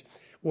we've changed.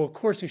 Well, of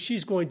course, if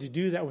she's going to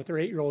do that with her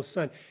 8-year-old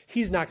son,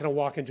 he's not going to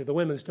walk into the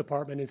women's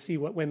department and see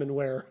what women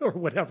wear or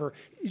whatever.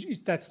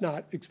 That's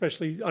not,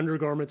 especially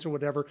undergarments or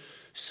whatever.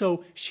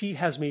 So she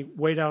has me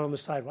wait out on the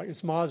sidewalk.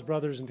 It's Ma's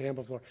Brothers in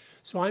Tampa, Florida.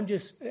 So I'm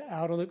just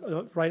out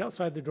on right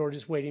outside the door,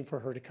 just waiting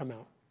for her to come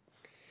out.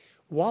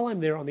 While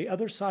I'm there, on the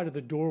other side of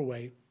the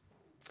doorway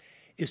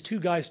is 2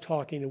 guys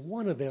talking, and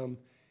one of them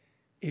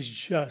is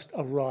just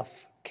a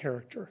rough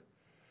character.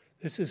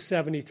 This is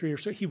 73 or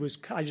so.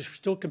 I just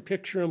still can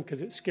picture him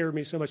because it scared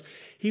me so much.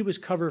 He was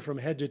covered from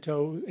head to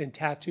toe in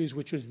tattoos,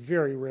 which was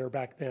very rare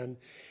back then,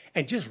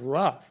 and just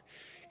rough.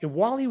 And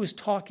while he was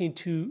talking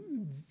to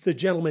the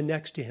gentleman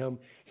next to him,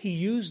 he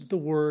used the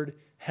word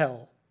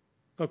hell,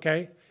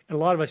 okay? And a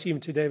lot of us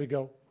even today would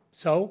go,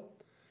 so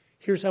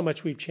here's how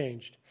much we've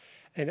changed.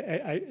 And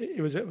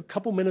it was a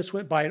couple minutes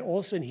went by, and all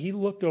of a sudden he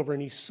looked over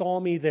and he saw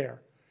me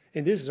there.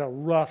 And this is a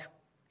rough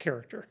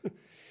character.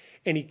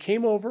 And he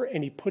came over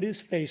and he put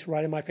his face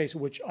right in my face,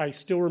 which I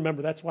still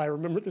remember. That's why I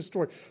remember this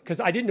story, because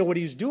I didn't know what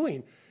he was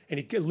doing. And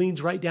he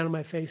leans right down in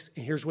my face,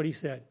 and here's what he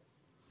said.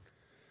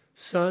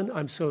 Son,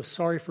 I'm so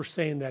sorry for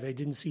saying that. I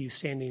didn't see you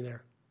standing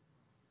there.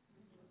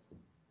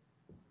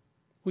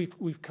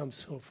 We've come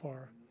so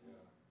far.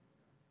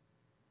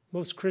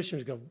 Most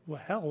Christians go,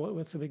 well, hell,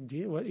 what's the big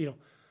deal? What,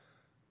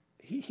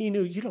 he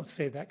knew you don't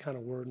say that kind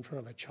of word in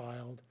front of a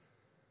child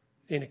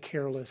in a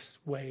careless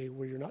way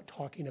where you're not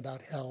talking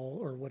about hell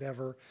or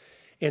whatever.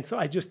 And so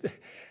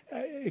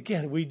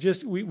again, we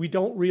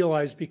don't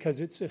realize,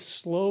 because it's a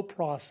slow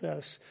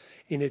process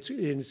and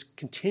it's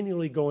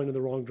continually going in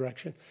the wrong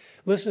direction.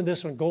 Listen to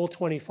this on Goal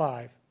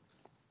 25.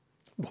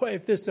 Boy,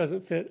 if this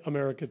doesn't fit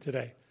America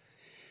today.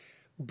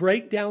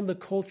 Break down the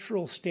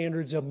cultural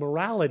standards of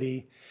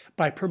morality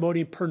by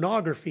promoting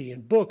pornography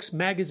in books,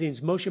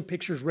 magazines, motion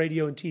pictures,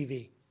 radio, and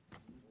TV.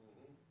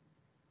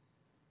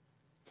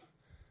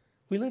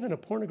 We live in a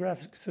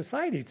pornographic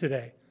society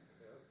today.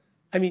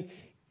 I mean,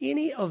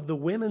 any of the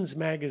women's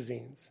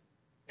magazines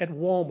at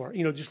Walmart,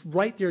 just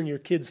right there in your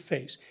kid's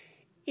face,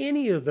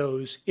 any of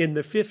those in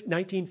the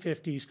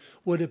 1950s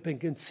would have been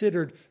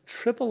considered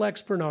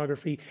XXX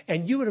pornography,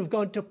 and you would have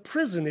gone to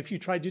prison if you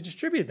tried to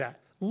distribute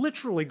that.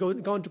 Literally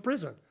gone to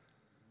prison.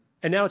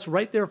 And now it's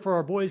right there for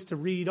our boys to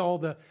read all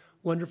the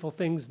wonderful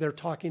things they're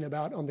talking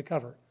about on the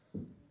cover.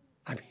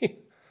 I mean,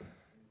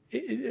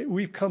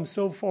 we've come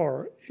so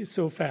far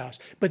so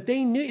fast. But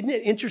they knew, isn't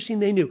it interesting?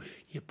 They knew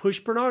you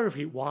push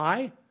pornography.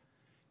 Why?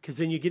 Because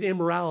then you get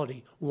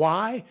immorality.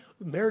 Why?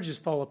 Marriages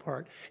fall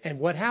apart. And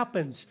what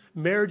happens?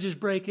 Marriages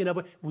breaking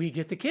up. We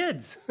get the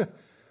kids.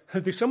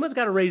 Someone's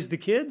got to raise the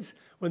kids.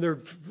 When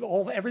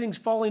everything's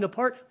falling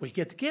apart, we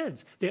get the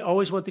kids. They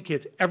always want the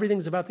kids.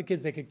 Everything's about the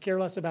kids. They could care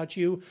less about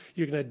you.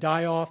 You're going to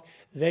die off.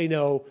 They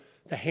know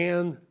the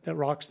hand that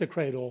rocks the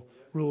cradle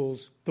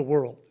rules the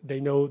world. They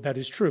know that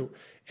is true,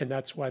 and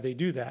that's why they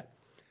do that.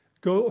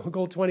 Goal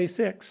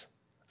 26,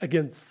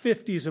 again,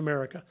 50s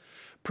America.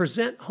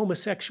 Present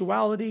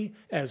homosexuality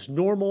as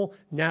normal,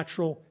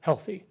 natural,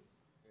 healthy.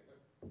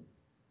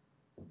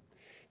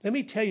 Let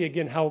me tell you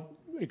again how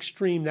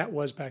extreme that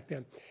was back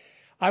then.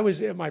 I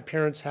was at my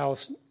parents'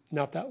 house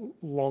not that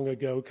long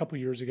ago, a couple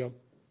years ago,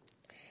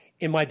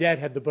 and my dad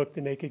had the book,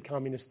 The Naked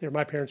Communist, there.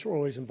 My parents were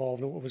always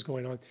involved in what was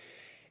going on.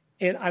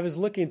 And I was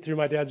looking through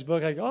my dad's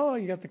book. I go, oh,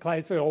 you got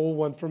it's an old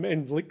one from,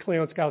 and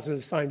Cleon Skousen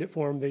had signed it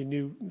for him. They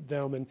knew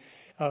them, and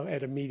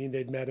at a meeting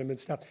they'd met him and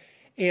stuff.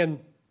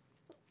 And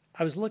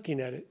I was looking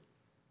at it,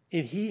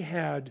 and he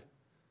had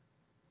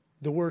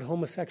the word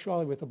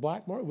homosexuality with a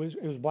black mark.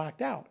 It was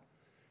blacked out.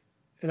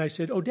 And I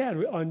said, oh, Dad,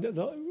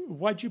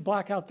 why'd you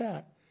black out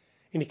that?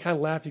 And he kind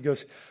of laughed. He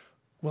goes,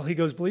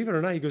 believe it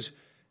or not, he goes,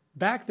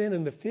 back then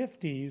in the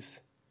 50s,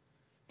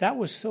 that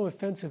was so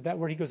offensive, that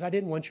word. He goes, I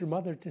didn't want your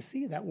mother to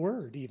see that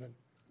word even.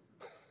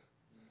 I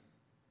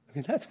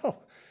mean, that's how,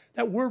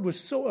 that word was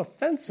so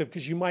offensive,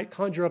 because you might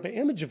conjure up an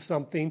image of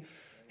something.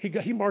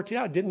 He marked it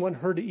out, didn't want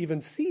her to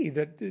even see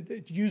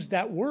that used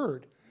that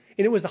word.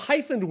 And it was a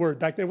hyphened word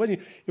back then.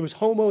 It was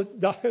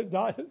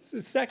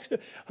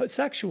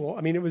homosexual.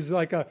 I mean, it was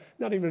like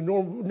not even a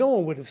normal, no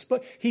one would have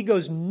spoken. He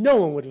goes, no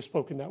one would have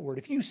spoken that word.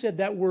 If you said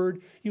that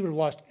word, you would have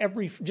lost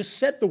just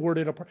said the word,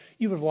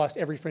 you would have lost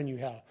every friend you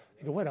have.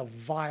 You go, what a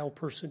vile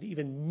person to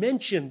even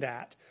mention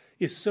that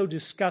is so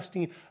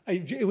disgusting.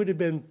 It would have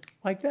been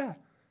like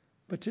that.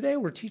 But today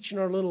we're teaching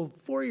our little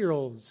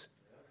 4-year-olds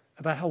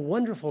about how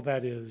wonderful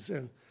that is.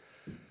 And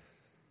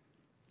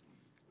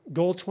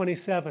Goal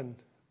 27,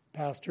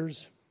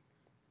 pastors,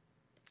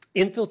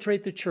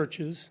 infiltrate the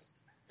churches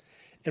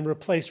and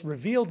replace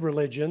revealed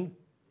religion,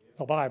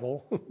 the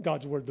Bible,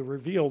 God's word, the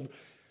revealed,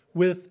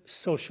 with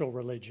social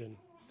religion.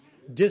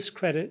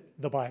 Discredit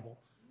the Bible.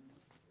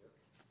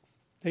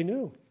 They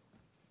knew.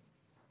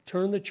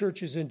 Turn the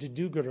churches into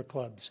do-gooder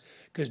clubs,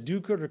 because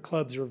do-gooder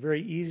clubs are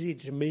very easy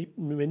to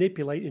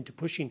manipulate into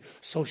pushing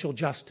social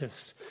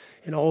justice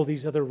and all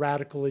these other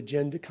radical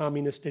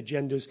communist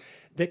agendas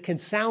that can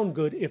sound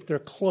good if they're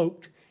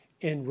cloaked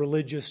in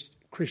religious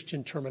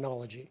Christian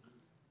terminology.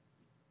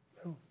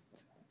 Well,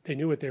 they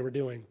knew what they were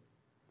doing.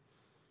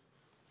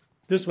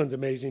 This one's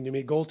amazing to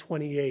me, Goal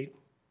 28,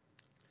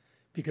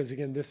 because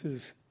again, this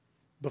is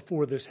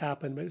before this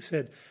happened, but it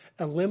said,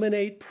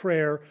 eliminate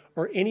prayer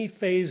or any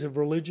phase of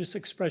religious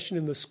expression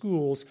in the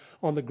schools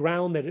on the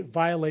ground that it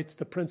violates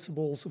the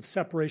principles of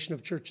separation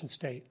of church and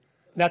state.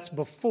 And that's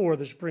before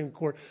the Supreme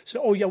Court.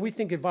 So, oh yeah, we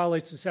think it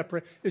violates the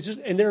separate. It's just,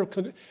 and their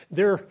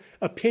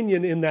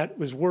opinion in that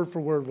was word for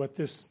word what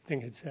this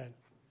thing had said.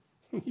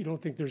 You don't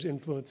think there's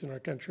influence in our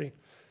country?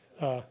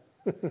 And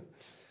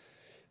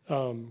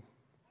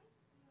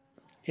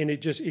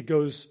it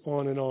goes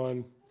on and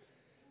on.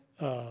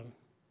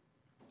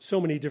 So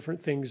many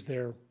different things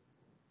there.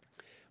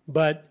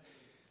 But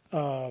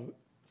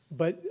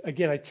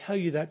again, I tell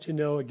you that to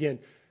know, again,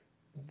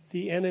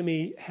 the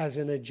enemy has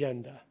an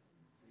agenda.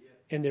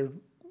 And they're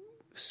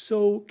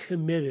so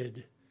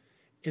committed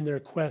in their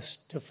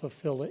quest to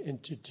fulfill it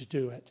and to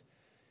do it.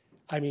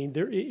 I mean,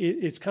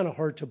 it's kind of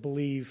hard to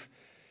believe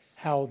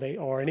how they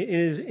are. And it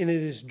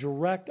is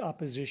direct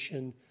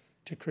opposition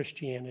to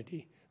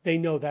Christianity. They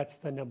know that's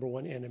the number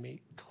one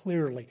enemy,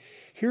 clearly.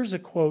 Here's a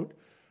quote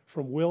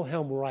from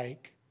Wilhelm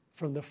Reich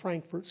from the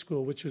Frankfurt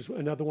School, which is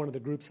another one of the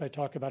groups I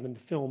talk about in the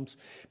films,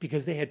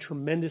 because they had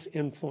tremendous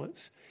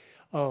influence.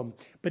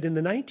 But in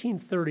the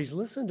 1930s,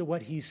 listen to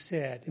what he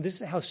said. And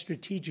this is how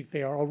strategic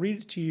they are. I'll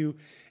read it to you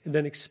and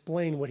then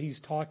explain what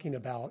he's talking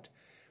about.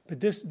 But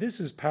this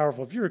is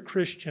powerful. If you're a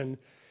Christian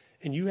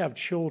and you have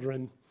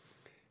children,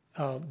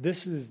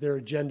 this is their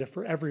agenda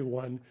for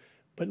everyone.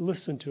 But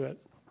listen to it.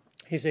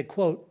 He said,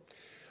 quote,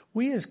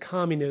 "We as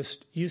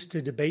communists used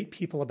to debate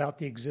people about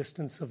the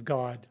existence of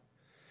God.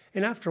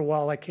 And after a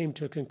while, I came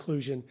to a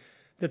conclusion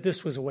that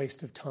this was a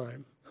waste of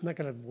time. I'm not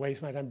going to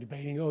waste my time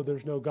debating, oh,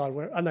 there's no God.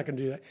 I'm not going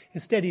to do that.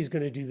 Instead, he's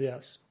going to do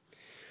this.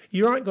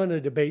 You aren't going to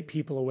debate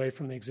people away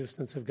from the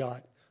existence of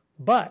God.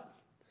 But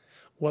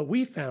what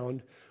we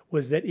found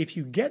was that if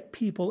you get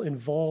people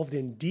involved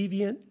in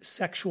deviant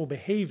sexual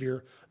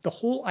behavior, the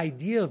whole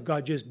idea of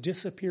God just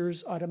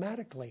disappears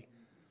automatically."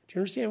 Do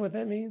you understand what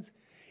that means?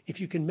 If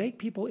you can make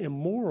people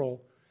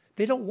immoral,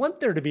 they don't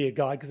want there to be a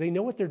God because they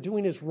know what they're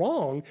doing is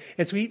wrong.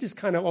 And so he just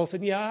kind of all of a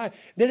sudden,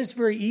 then it's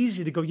very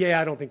easy to go,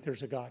 I don't think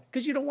there's a God.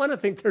 Because you don't want to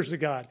think there's a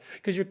God.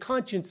 Because your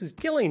conscience is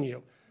killing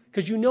you.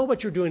 Because you know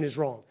what you're doing is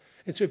wrong.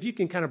 And so if you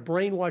can kind of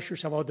brainwash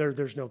yourself,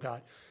 there's no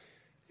God,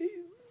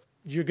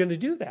 you're going to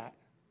do that.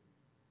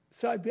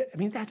 So, I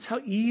mean, that's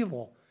how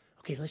evil.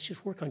 Okay, let's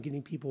just work on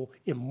getting people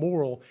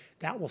immoral.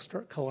 That will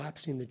start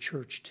collapsing the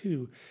church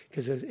too,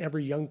 because as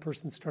every young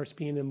person starts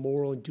being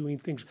immoral and doing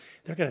things,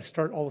 they're going to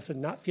start all of a sudden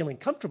not feeling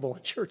comfortable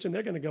in church, and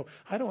they're going to go,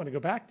 I don't want to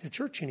go back to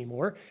church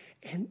anymore.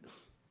 And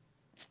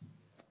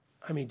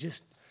I mean,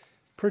 just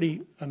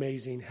pretty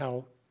amazing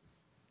how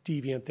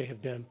deviant they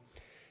have been.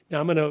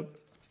 Now I'm going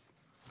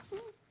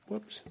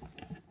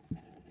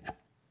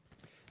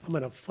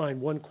to find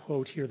one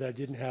quote here that I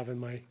didn't have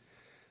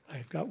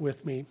I've got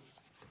with me.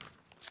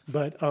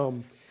 But I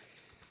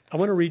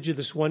want to read you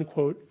this one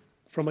quote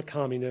from a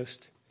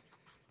communist.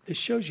 This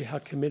shows you how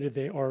committed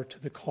they are to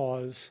the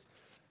cause.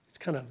 It's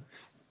kind of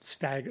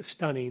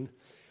stunning.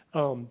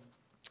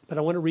 But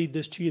I want to read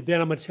this to you.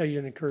 Then I'm going to tell you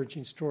an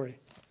encouraging story.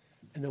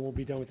 And then we'll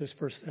be done with this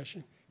first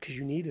session. Because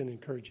you need an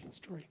encouraging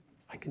story.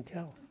 I can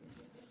tell.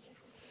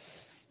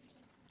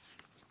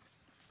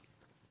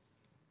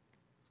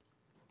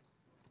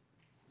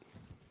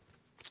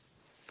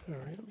 Sorry,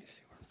 let me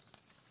see.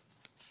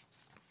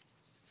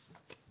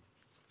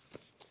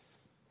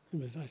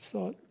 As I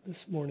saw it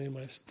this morning in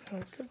my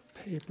stack of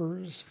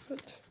papers,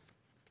 but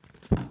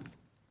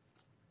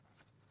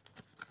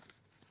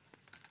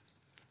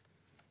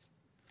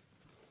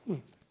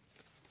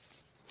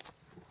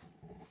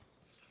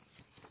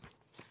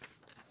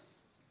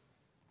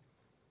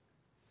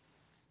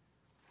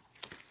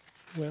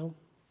well,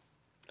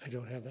 I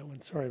don't have that one.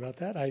 Sorry about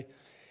that.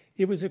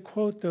 It was a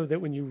quote, though, that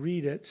when you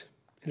read it,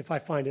 and if I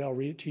find it, I'll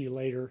read it to you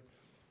later.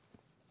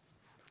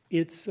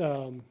 It's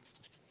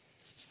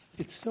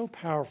so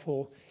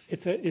powerful.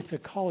 It's a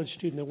college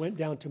student that went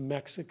down to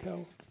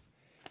Mexico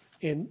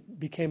and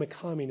became a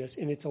communist.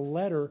 And it's a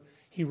letter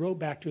he wrote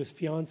back to his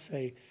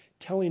fiancée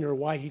telling her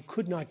why he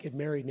could not get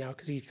married now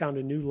because he found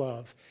a new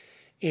love.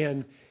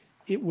 And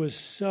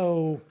it's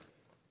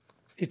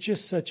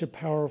just such a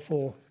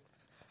powerful,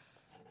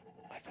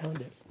 I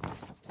found it.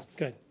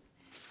 Good.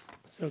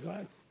 So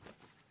glad.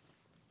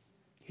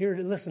 Here,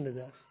 listen to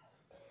this.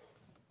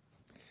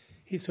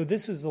 So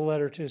this is the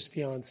letter to his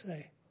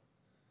fiancée.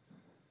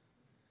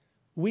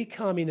 We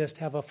communists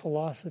have a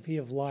philosophy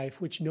of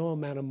life which no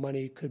amount of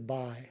money could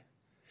buy.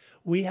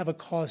 We have a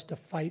cause to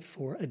fight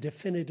for, a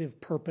definitive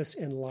purpose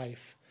in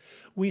life.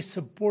 We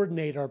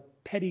subordinate our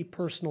petty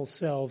personal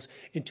selves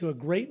into a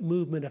great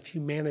movement of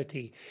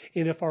humanity.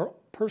 And if our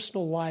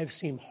personal lives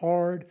seem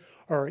hard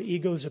or our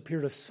egos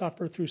appear to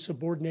suffer through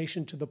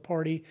subordination to the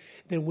party,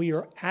 then we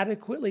are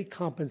adequately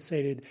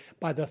compensated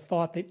by the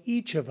thought that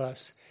each of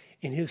us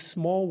in his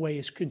small way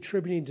is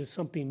contributing to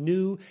something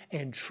new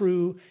and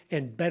true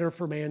and better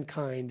for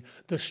mankind,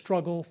 the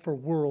struggle for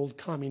world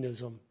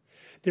communism.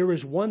 There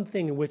is one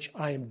thing in which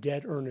I am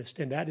dead earnest,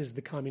 and that is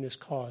the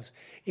communist cause.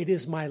 It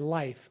is my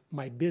life,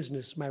 my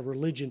business, my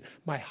religion,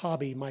 my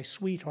hobby, my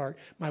sweetheart,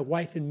 my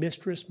wife and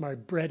mistress, my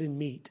bread and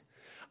meat.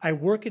 I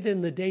work it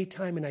in the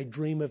daytime and I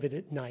dream of it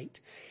at night.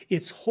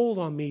 Its hold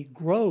on me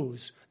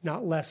grows,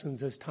 not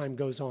lessens as time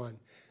goes on.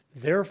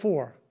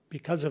 Therefore,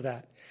 because of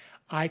that,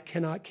 I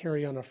cannot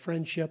carry on a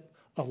friendship,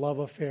 a love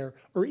affair,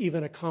 or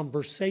even a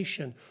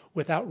conversation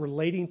without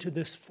relating to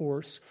this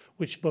force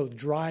which both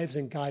drives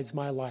and guides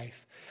my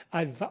life.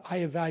 I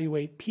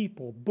evaluate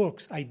people,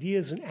 books,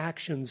 ideas, and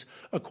actions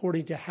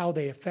according to how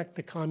they affect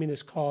the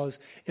communist cause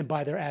and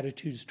by their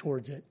attitudes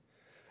towards it.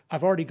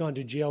 I've already gone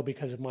to jail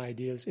because of my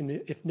ideas, and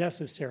if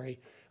necessary,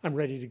 I'm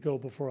ready to go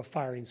before a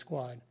firing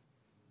squad.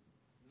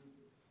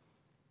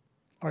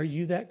 Are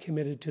you that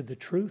committed to the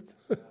truth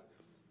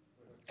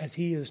as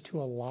he is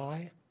to a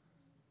lie?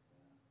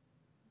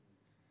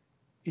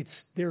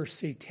 They're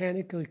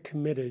satanically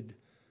committed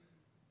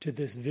to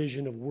this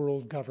vision of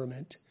world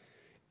government.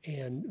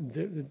 And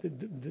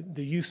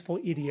the useful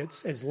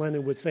idiots, as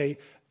Lenin would say,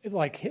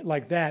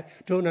 like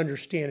that, don't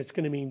understand it's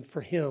going to mean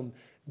for him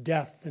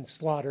death and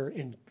slaughter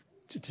and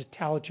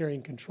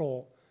totalitarian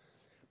control.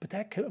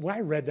 But when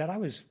I read that, I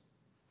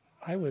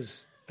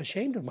was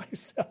ashamed of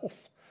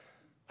myself.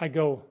 I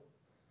go,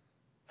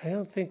 I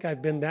don't think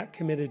I've been that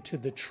committed to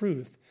the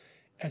truth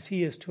as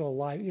he is to a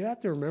lie. You have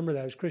to remember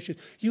that as Christians.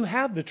 You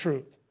have the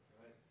truth.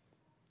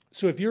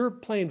 So if you're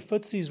playing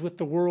footsies with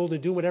the world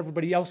and doing what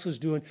everybody else is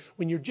doing,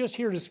 when you're just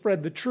here to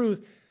spread the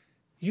truth,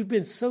 you've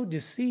been so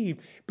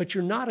deceived, but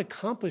you're not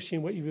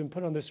accomplishing what you've been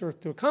put on this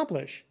earth to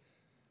accomplish.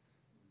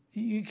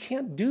 You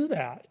can't do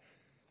that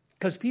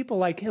because people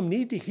like him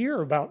need to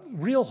hear about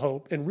real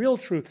hope and real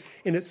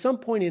truth. And at some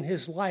point in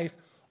his life,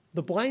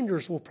 the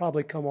blinders will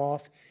probably come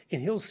off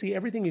and he'll see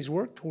everything he's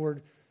worked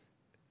toward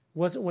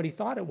wasn't what he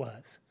thought it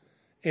was.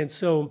 And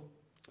so,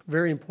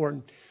 very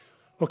important.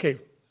 Okay,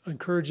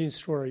 encouraging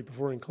story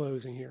before in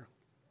closing here.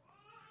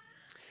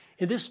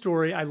 In this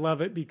story, I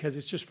love it because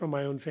it's just from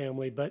my own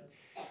family, but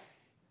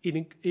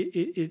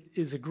it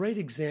is a great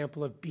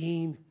example of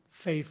being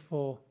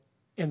faithful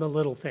in the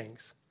little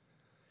things.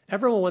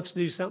 Everyone wants to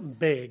do something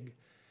big,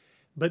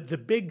 but the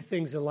big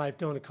things in life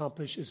don't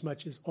accomplish as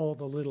much as all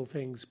the little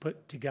things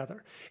put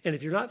together. And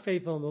if you're not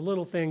faithful in the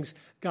little things,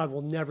 God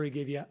will never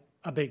give you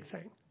a big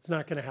thing. It's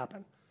not going to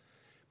happen.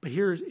 But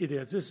here it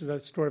is. This is a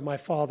story of my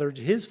father,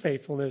 his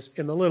faithfulness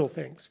in the little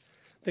things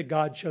that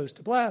God chose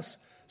to bless,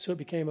 so it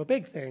became a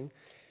big thing.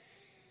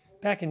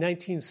 Back in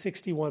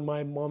 1961,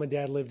 my mom and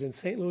dad lived in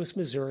St. Louis,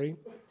 Missouri,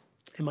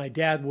 and my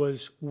dad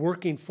was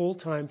working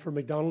full-time for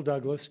McDonnell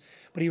Douglas,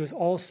 but he was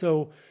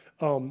also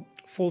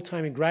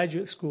full-time in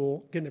graduate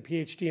school, getting a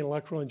PhD in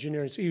electrical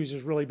engineering, so he was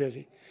just really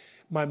busy.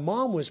 My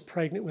mom was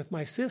pregnant with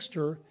my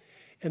sister,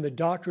 and the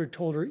doctor had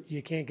told her,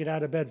 you can't get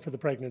out of bed for the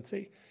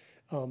pregnancy.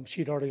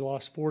 She'd already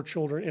lost 4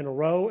 children in a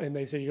row, and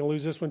they said, you're going to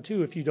lose this one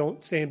too if you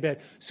don't stay in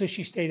bed. So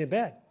she stayed in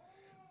bed,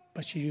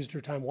 but she used her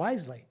time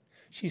wisely.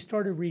 She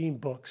started reading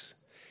books.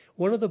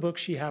 One of the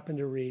books she happened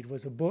to read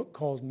was a book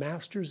called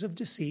Masters of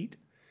Deceit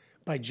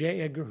by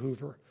J. Edgar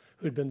Hoover,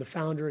 who had been the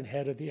founder and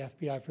head of the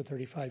FBI for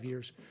 35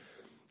 years.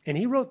 And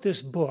he wrote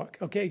this book.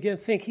 Okay, again,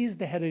 think he's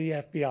the head of the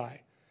FBI.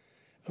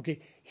 Okay,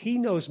 he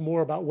knows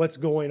more about what's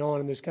going on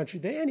in this country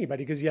than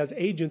anybody because he has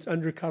agents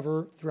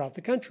undercover throughout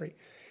the country.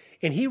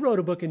 And he wrote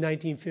a book in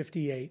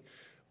 1958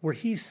 where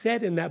he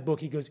said in that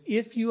book, he goes,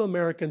 if you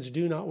Americans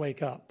do not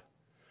wake up,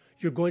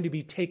 you're going to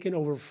be taken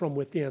over from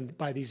within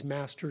by these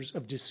masters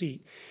of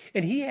deceit.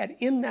 And he had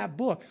in that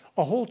book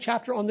a whole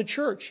chapter on the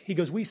church. He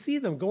goes, we see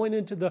them going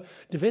into the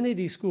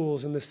divinity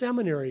schools and the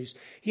seminaries.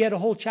 He had a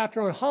whole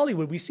chapter on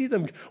Hollywood. We see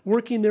them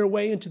working their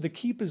way into the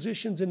key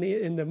positions in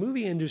the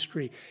movie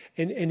industry.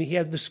 And he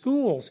had the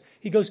schools.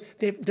 He goes,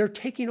 they're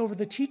taking over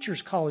the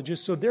teachers'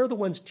 colleges, so they're the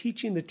ones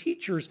teaching the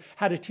teachers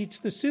how to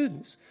teach the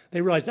students.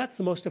 They realize that's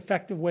the most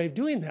effective way of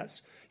doing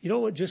this. You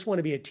don't just want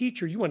to be a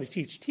teacher, you want to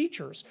teach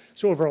teachers.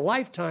 So over a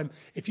lifetime,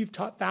 if you've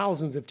taught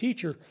thousands of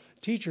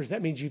teachers,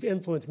 that means you've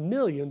influenced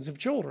millions of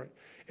children.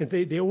 And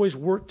they always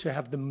work to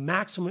have the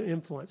maximum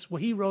influence.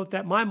 Well, he wrote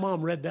that. My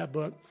mom read that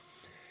book,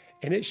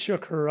 and it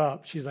shook her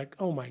up. She's like,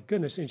 oh, my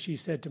goodness. And she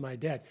said to my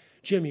dad,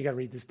 Jim, you got to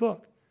read this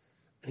book.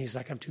 And he's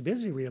like, I'm too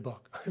busy to read a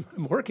book.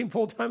 I'm working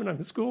full-time, and I'm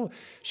in school.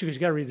 She goes,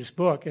 you got to read this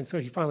book. And so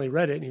he finally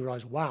read it, and he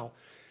realized, wow.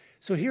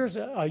 So here's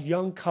a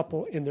young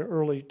couple in their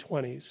early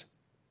 20s.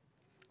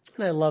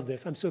 And I love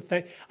this. I'm so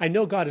I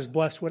know God has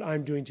blessed what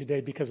I'm doing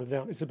today because of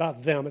them. It's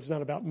about them. It's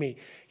not about me.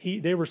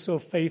 They were so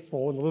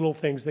faithful in the little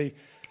things.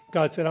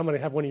 God said, I'm going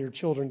to have one of your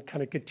children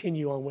kind of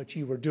continue on what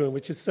you were doing,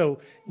 which is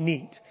so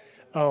neat.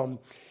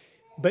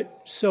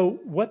 But so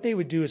what they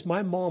would do is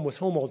my mom was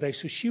home all day,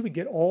 so she would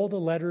get all the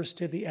letters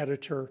to the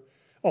editor,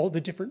 all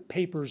the different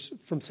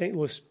papers from St.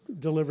 Louis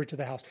delivered to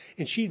the house,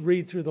 and she'd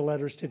read through the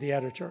letters to the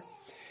editor.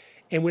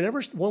 And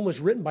whenever one was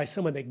written by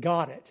someone that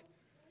got it,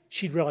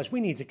 she'd realize we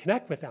need to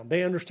connect with them.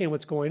 They understand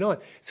what's going on.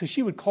 So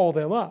she would call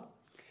them up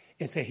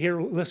and say,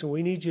 here, listen,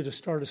 we need you to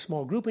start a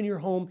small group in your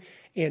home.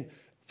 And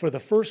for the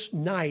first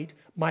night,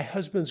 my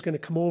husband's going to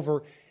come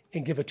over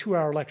and give a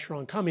 2-hour lecture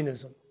on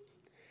communism.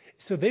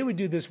 So they would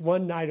do this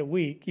one night a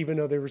week, even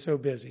though they were so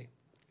busy.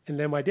 And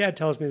then my dad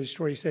tells me the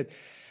story. He said,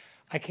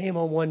 I came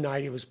home one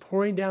night, it was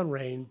pouring down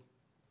rain,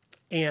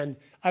 and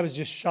I was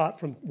just shot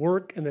from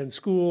work and then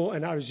school,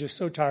 and I was just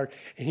so tired.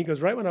 And he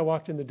goes, right when I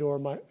walked in the door,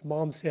 my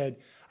mom said,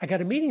 I got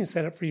a meeting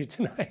set up for you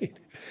tonight.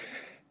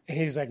 And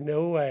he's like,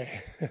 no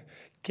way.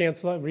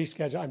 Cancel it,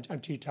 reschedule. I'm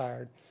too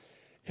tired.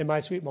 And my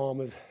sweet mom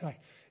was like,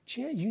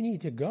 Jen, you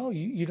need to go.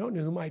 You don't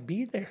know who might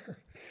be there.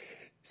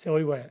 So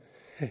he went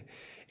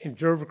and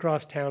drove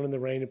across town in the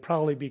rain. And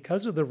probably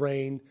because of the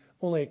rain,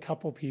 only a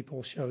couple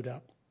people showed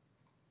up.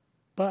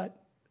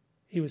 But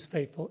he was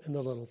faithful in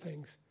the little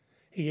things.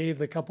 He gave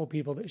the couple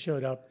people that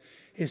showed up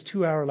his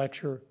 2-hour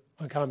lecture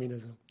on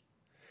communism.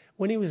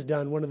 When he was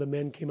done, one of the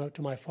men came up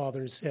to my father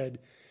and said,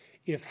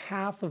 if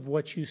half of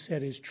what you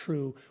said is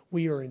true,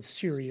 we are in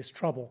serious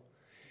trouble.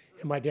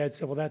 And my dad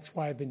said, well, that's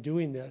why I've been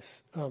doing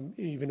this,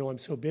 even though I'm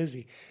so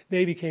busy.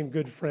 They became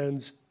good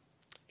friends.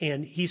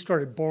 And he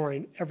started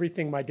borrowing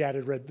everything my dad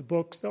had read, the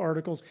books, the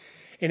articles.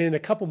 And in a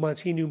couple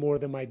months, he knew more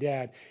than my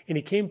dad. And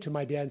he came to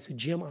my dad and said,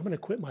 Jim, I'm going to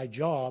quit my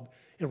job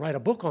and write a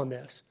book on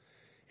this.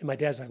 And my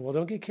dad's like, well,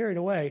 don't get carried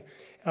away.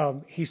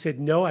 He said,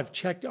 no, I've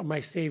checked on my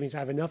savings. I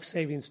have enough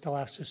savings to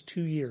last us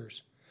 2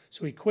 years.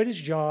 So he quit his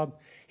job.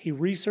 He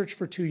researched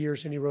for 2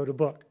 years, and he wrote a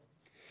book.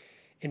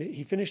 And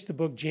he finished the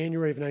book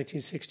January of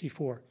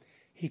 1964.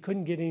 He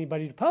couldn't get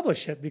anybody to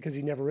publish it because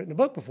he'd never written a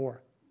book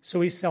before.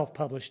 So he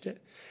self-published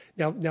it.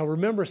 Now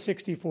remember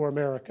 64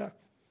 America.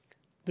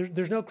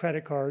 There's no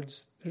credit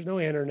cards. There's no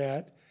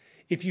internet.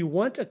 If you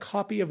want a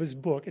copy of his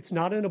book, it's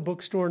not in a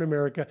bookstore in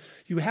America.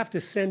 You have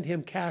to send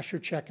him cash or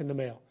check in the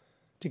mail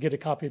to get a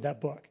copy of that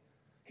book.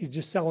 He's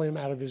just selling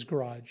them out of his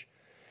garage.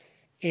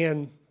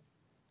 And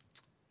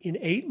in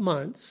 8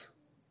 months,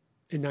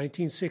 in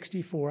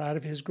 1964, out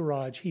of his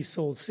garage, he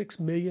sold 6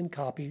 million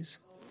copies.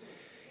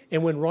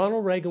 And when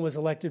Ronald Reagan was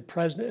elected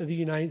president of the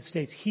United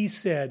States, he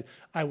said,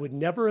 I would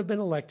never have been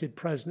elected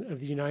president of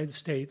the United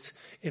States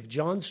if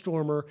John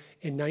Stormer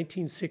in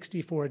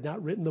 1964 had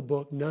not written the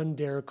book, None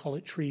Dare Call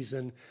It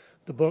Treason,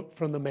 the book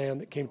from the man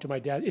that came to my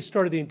dad. It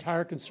started the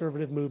entire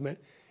conservative movement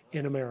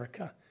in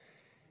America.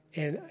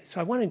 And so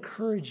I want to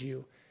encourage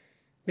you,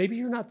 maybe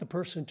you're not the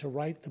person to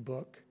write the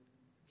book.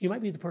 You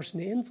might be the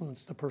person to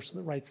influence the person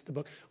that writes the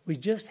book. We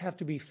just have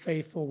to be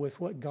faithful with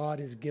what God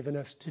has given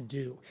us to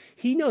do.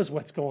 He knows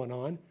what's going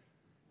on.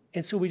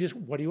 And so we just,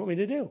 what do you want me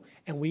to do?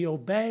 And we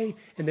obey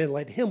and then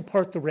let him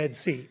part the Red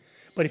Sea.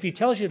 But if he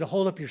tells you to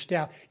hold up your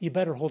staff, you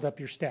better hold up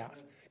your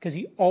staff. Because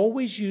he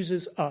always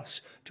uses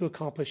us to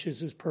accomplish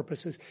his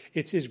purposes.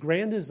 It's his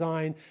grand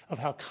design of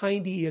how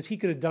kind he is. He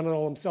could have done it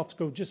all himself.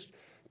 Just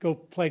go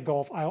play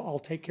golf. I'll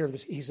take care of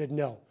this. He said,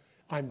 no,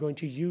 I'm going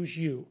to use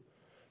you.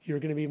 You're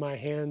going to be my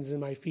hands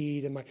and my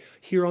feet and my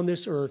here on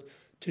this earth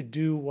to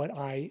do what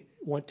I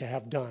want to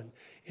have done.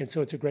 And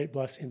so it's a great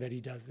blessing that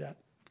he does that.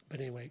 But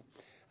anyway,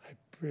 I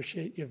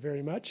appreciate you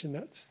very much, and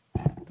that's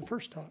the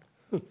first talk.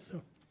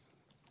 So,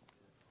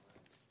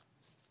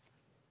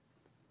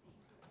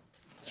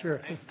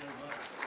 sure.